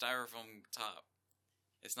 It's like a styrofoam top.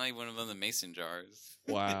 It's not even one of the mason jars.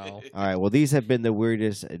 Wow. All right. Well, these have been the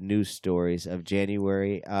weirdest news stories of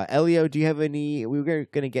January. Elio, do you have any? We're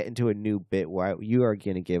going to get into a new bit where you are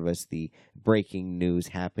going to give us the breaking news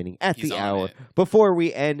happening at He's the on hour it. before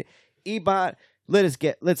we end. Ebot, let's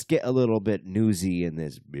get a little bit newsy in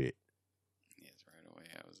this bit. Yes, right away.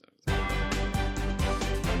 I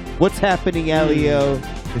was What's happening, Elio?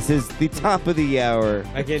 This is the top of the hour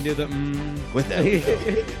I can't do the with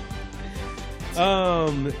Elio.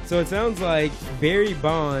 So it sounds like Barry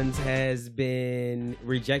Bonds has been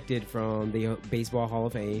rejected from the Baseball Hall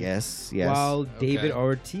of Fame. Yes. While David Okay.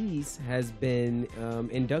 Ortiz has been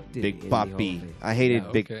inducted. Big in the Hall of Poppy. Fame. I hated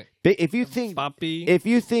Yeah, Big. okay. If you think, Poppy? if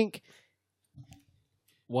you think,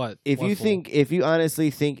 What? if What you for? think, if you honestly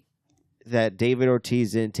think that David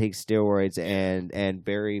Ortiz didn't take steroids and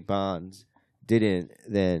Barry Bonds didn't,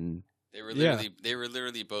 then They were Yeah.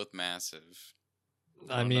 literally both massive.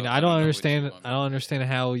 I don't mean, know- I I don't don't know which understand. one. I don't understand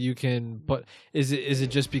how you can. But is it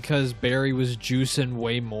just because Barry was juicing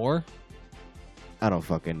way more? I don't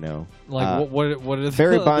fucking know. Like what are the,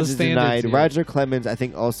 Barry the Bonds is standards denied. here? Roger Clemens, I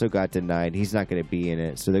think, also got denied. He's not going to be in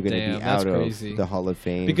it, so they're going to Damn, be that's out crazy. of the Hall of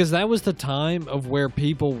Fame. Because that was the time of where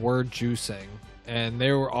people were juicing, and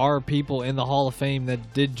there are people in the Hall of Fame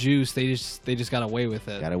that did juice. They just got away with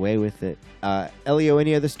it. got away with it. Elio,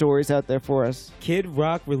 any other stories out there for us? Kid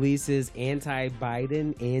Rock releases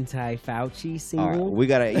anti-Biden, anti-Fauci All single. right, we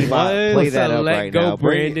got to What? play What's that a up Let right Go now.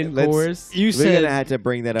 Brandon chorus? You We're said going to have to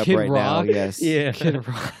bring that up Kid right Rock? now. Yes. Yeah. Kid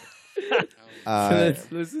Rock. So Uh,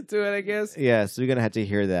 let's listen to it, I guess. yes, we're going to have to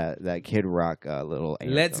hear that Kid Rock little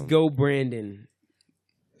anthem. Let's go, Brandon.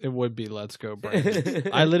 It would be "Let's Go Brandon."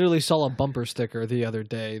 I literally saw a bumper sticker the other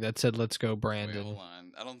day that said "Let's Go Wait, Brandon." hold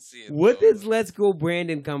on. I don't see it. What though. does Let's Go,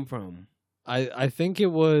 Brandon come from? I think it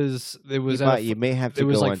was You may have to it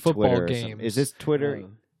was go like on football Twitter or something. games. Is this Twitter?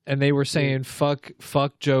 and they were saying fuck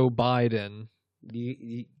Joe Biden. Do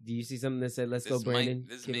you see something that said "Let's This go, Brandon"?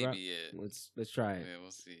 This Kid may Rock? be it. Let's try it. Yeah, we'll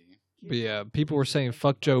see. But yeah, people were saying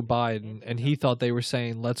fuck Joe Biden, and he thought they were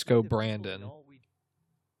saying "Let's go Brandon." Nope.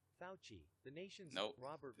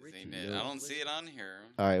 This ain't it. I don't see it on here.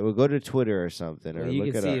 All right, we'll go to Twitter or something, or Well, you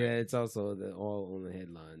look can it see up. that it's also all on the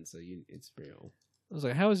headline, so it's real. I was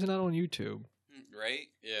like, how is it not on YouTube? Right?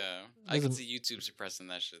 Yeah. I can Doesn't- see YouTube suppressing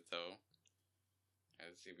that shit though.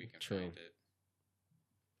 Let's see if we can True. find it.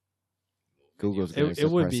 Google's going to It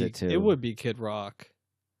would suppress be it too. it would be Kid Rock.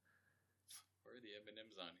 Where are the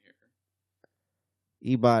M&Ms on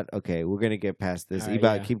here? Ebot, okay, we're going to get past this. All right,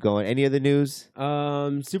 Ebot, yeah. keep going. Any other news?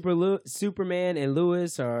 Superman and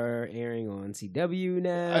Lewis are airing on CW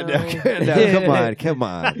now. No, come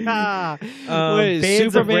on. Wait, fans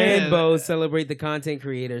of Superman- Rambo celebrate the content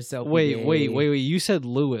creator selfie. Wait, day. You said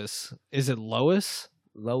Lewis. Is it Lois?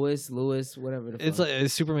 Lewis, whatever the It's fuck. like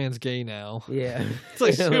Superman's gay now. Yeah. It's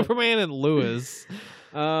like Superman and Lewis.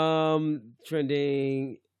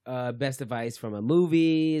 Trending best advice from a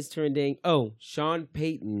movie is trending. Oh, Sean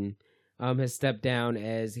Payton has stepped down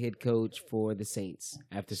as head coach for the Saints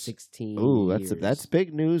after 16 Ooh, years. that's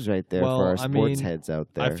big news right there Well, for our I sports mean, heads out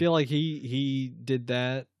there. I feel like he did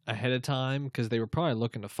that ahead of time because they were probably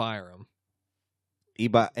looking to fire him.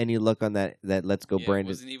 Ebot, any luck on that Let's Go It Brandon?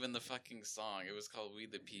 wasn't even the fucking song. It was called "We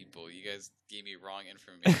the People." You guys gave me wrong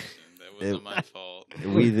information. That wasn't my fault.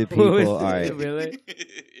 We the people. All right. Really?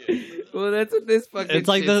 Yeah. Well, that's what this fucking. It's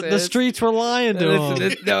like shit the says. streets were lying to him.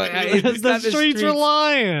 The streets were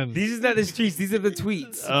lying. These are not the streets. These are the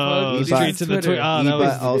tweets. Oh, Fuck, the streets this and is the tweet. Twitter. Oh, that Ebot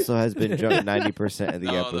was also has been drunk 90% of the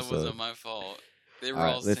No, that episode. wasn't my fault. They were All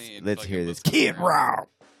right, all let's saying. let's fucking hear this. Let's Go Kid Brandon. Rock.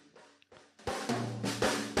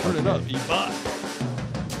 turn it up, Ebot.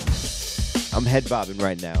 I'm head bobbing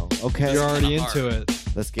right now. Okay, You're already into it.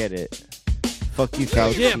 let's get it. Fuck you,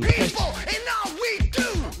 Fauci. Yeah, People, and all we do,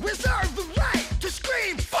 reserve the right to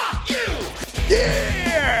scream, fuck you!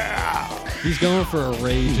 Yeah! He's going for a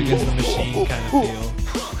rage against the machine kind of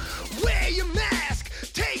feel. Wear your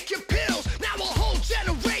mask, take your pills, now a whole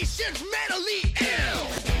generation's mentally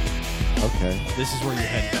ill. Okay. This is where your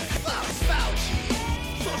head goes. Fuck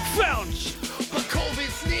Fauci. Fuck Fauci. But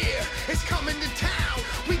COVID's near, it's coming to town.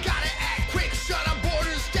 We gotta act quick, shut our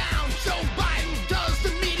borders down. Joe Biden does, the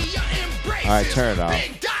media embraces. All right, turn it off.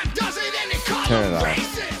 Big Dot does it and they call Turn him it off.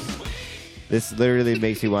 racist. This literally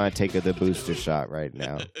makes me want to take the booster shot right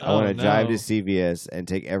now. I Oh, want to drive no. to CVS and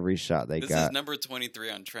take every shot they This got. is number 23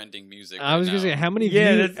 on trending music. I was right gonna say, now. how many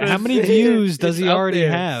Yeah, views? that's what How I'm many saying. views does he It's up already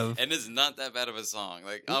there. have? And it's not that bad of a song.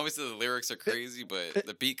 Like, obviously the lyrics are crazy, but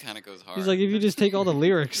the beat kind of goes hard. He's like, if you just take all the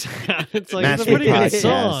lyrics, it's like Match it's a Me pretty good Podcast,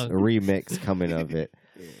 song. a remix coming of it.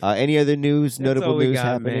 Any other news, That's notable all we news got,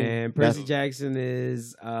 happening? man. Percy Nothing. Jackson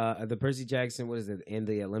is the Percy Jackson. What is it? And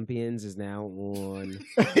the Olympians is now on.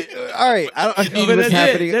 All right, I don't know But what's that's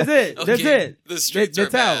happening. it. That's it. Okay, That's it. The streets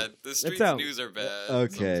That's are out. bad. The That's streets out. news are bad.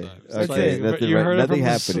 Okay. sometimes. Okay. it. Nothing, You heard it nothing from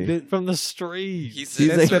happening. from the street. He He's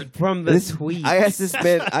said like- That's from the tweet. I asked this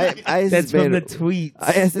man. I asked That's this man. from the tweets.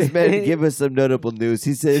 I asked this man to give us some notable news.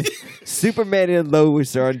 He said Superman and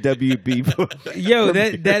Lois are on WB. Yo,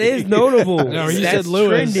 that is notable. No, he That's said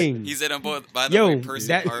Lewis. trending. He said on both. By the Yo, way,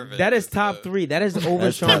 Percy Harvin. that is top 3. That is over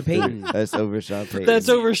That's Sean top three. Payton. That's over Sean Payton. That's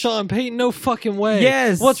over Sean Payton. No fucking way.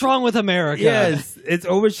 Yes. What's wrong with America? Yes, it's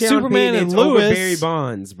over Sean Superman Payton. and It's over Lewis. Barry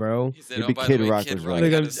Bonds, bro. He said, Maybe oh, by Kid the way, Rock Kid was Rock right.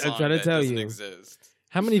 had Look, a I'm song trying to that tell doesn't you. exist.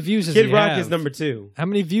 How many views does Kid he Rock have? is number 2. How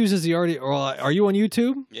many views has he already? Or are you on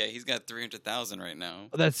YouTube? Yeah, he's got 300,000 right now.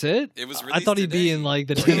 That's it. It was I released thought he'd be today. in like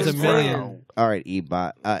the That's tens of what- millions. All right,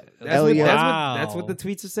 Ebot. That's Elliot, that's what the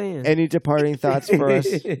tweets are saying. any departing thoughts for us?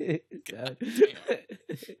 God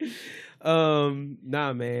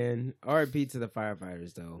Nah, man. R.I.P. to the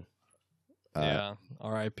firefighters, though. Yeah.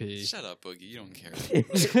 R.I.P. Shut up, Boogie. You don't care.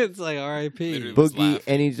 It's like R.I.P. Literally. was Boogie, laughing.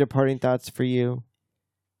 any departing thoughts for you?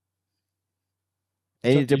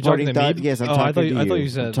 Any You departing talking to thoughts? me? Yes, I'm Oh, talking to you. I thought you I'm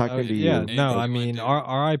said. talking to you. Yeah, Hey, no, what I do I mean do?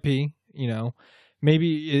 R.I.P. You know,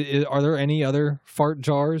 maybe are there any other fart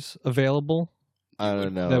jars available? I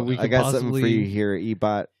don't know. That we I could got something for possibly- you here.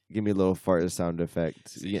 Ebot, give me a little fart sound effect.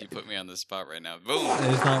 See, Yeah. you put me on the spot right now. Boom.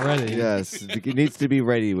 It's not ready. Yes, it needs to be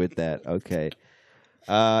ready with that. Okay.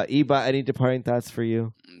 Ebot, any departing thoughts for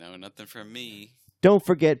you? No, nothing from me. Don't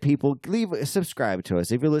forget, people, subscribe to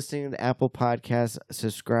us. If you're listening to Apple Podcasts,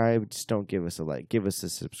 subscribe. Just don't give us a like. Give us a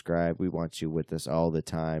subscribe. We want you with us all the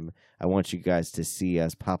time. I want you guys to see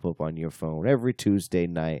us pop up on your phone every Tuesday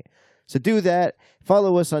night. So do that.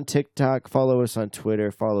 Follow us on TikTok. Follow us on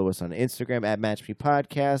Twitter. Follow us on Instagram at Match Me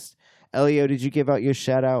Podcast. Elio, did you give out your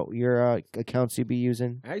shout out, your accounts you be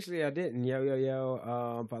using? Actually, I didn't.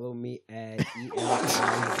 Yo. Follow me at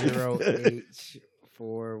EL0H410.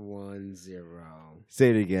 Say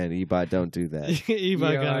it again, Ebot. Don't do that.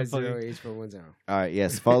 Ebot got a fucking- EL0H410. All right,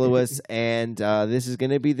 yes, follow us, and this is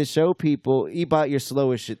gonna be the show, people. Ebot, you're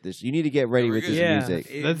slow as shit. You need to get ready we're with good. this Yeah.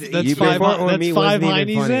 music. That's You've been five. on That's me five wasn't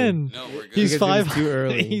even heinies funny. in. No, we're good. He's Because it was five. too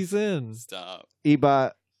early. He's in. Stop.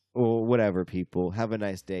 Ebot, or whatever, people. Have a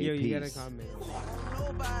nice day. Yo, you Peace. gotta comment.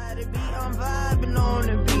 Nobody be, I'm vibing on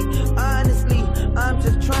the beat. Honestly, I'm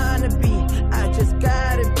just trying to be. I just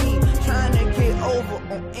gotta be trying to get over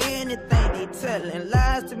on anything they telling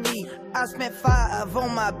lies to me. I spent 5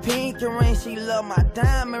 on my pink ring. She love my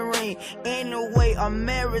diamond ring. Anyway, I'm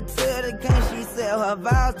married to the game. She said her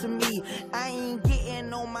vows to me. I ain't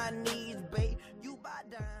getting on my knees.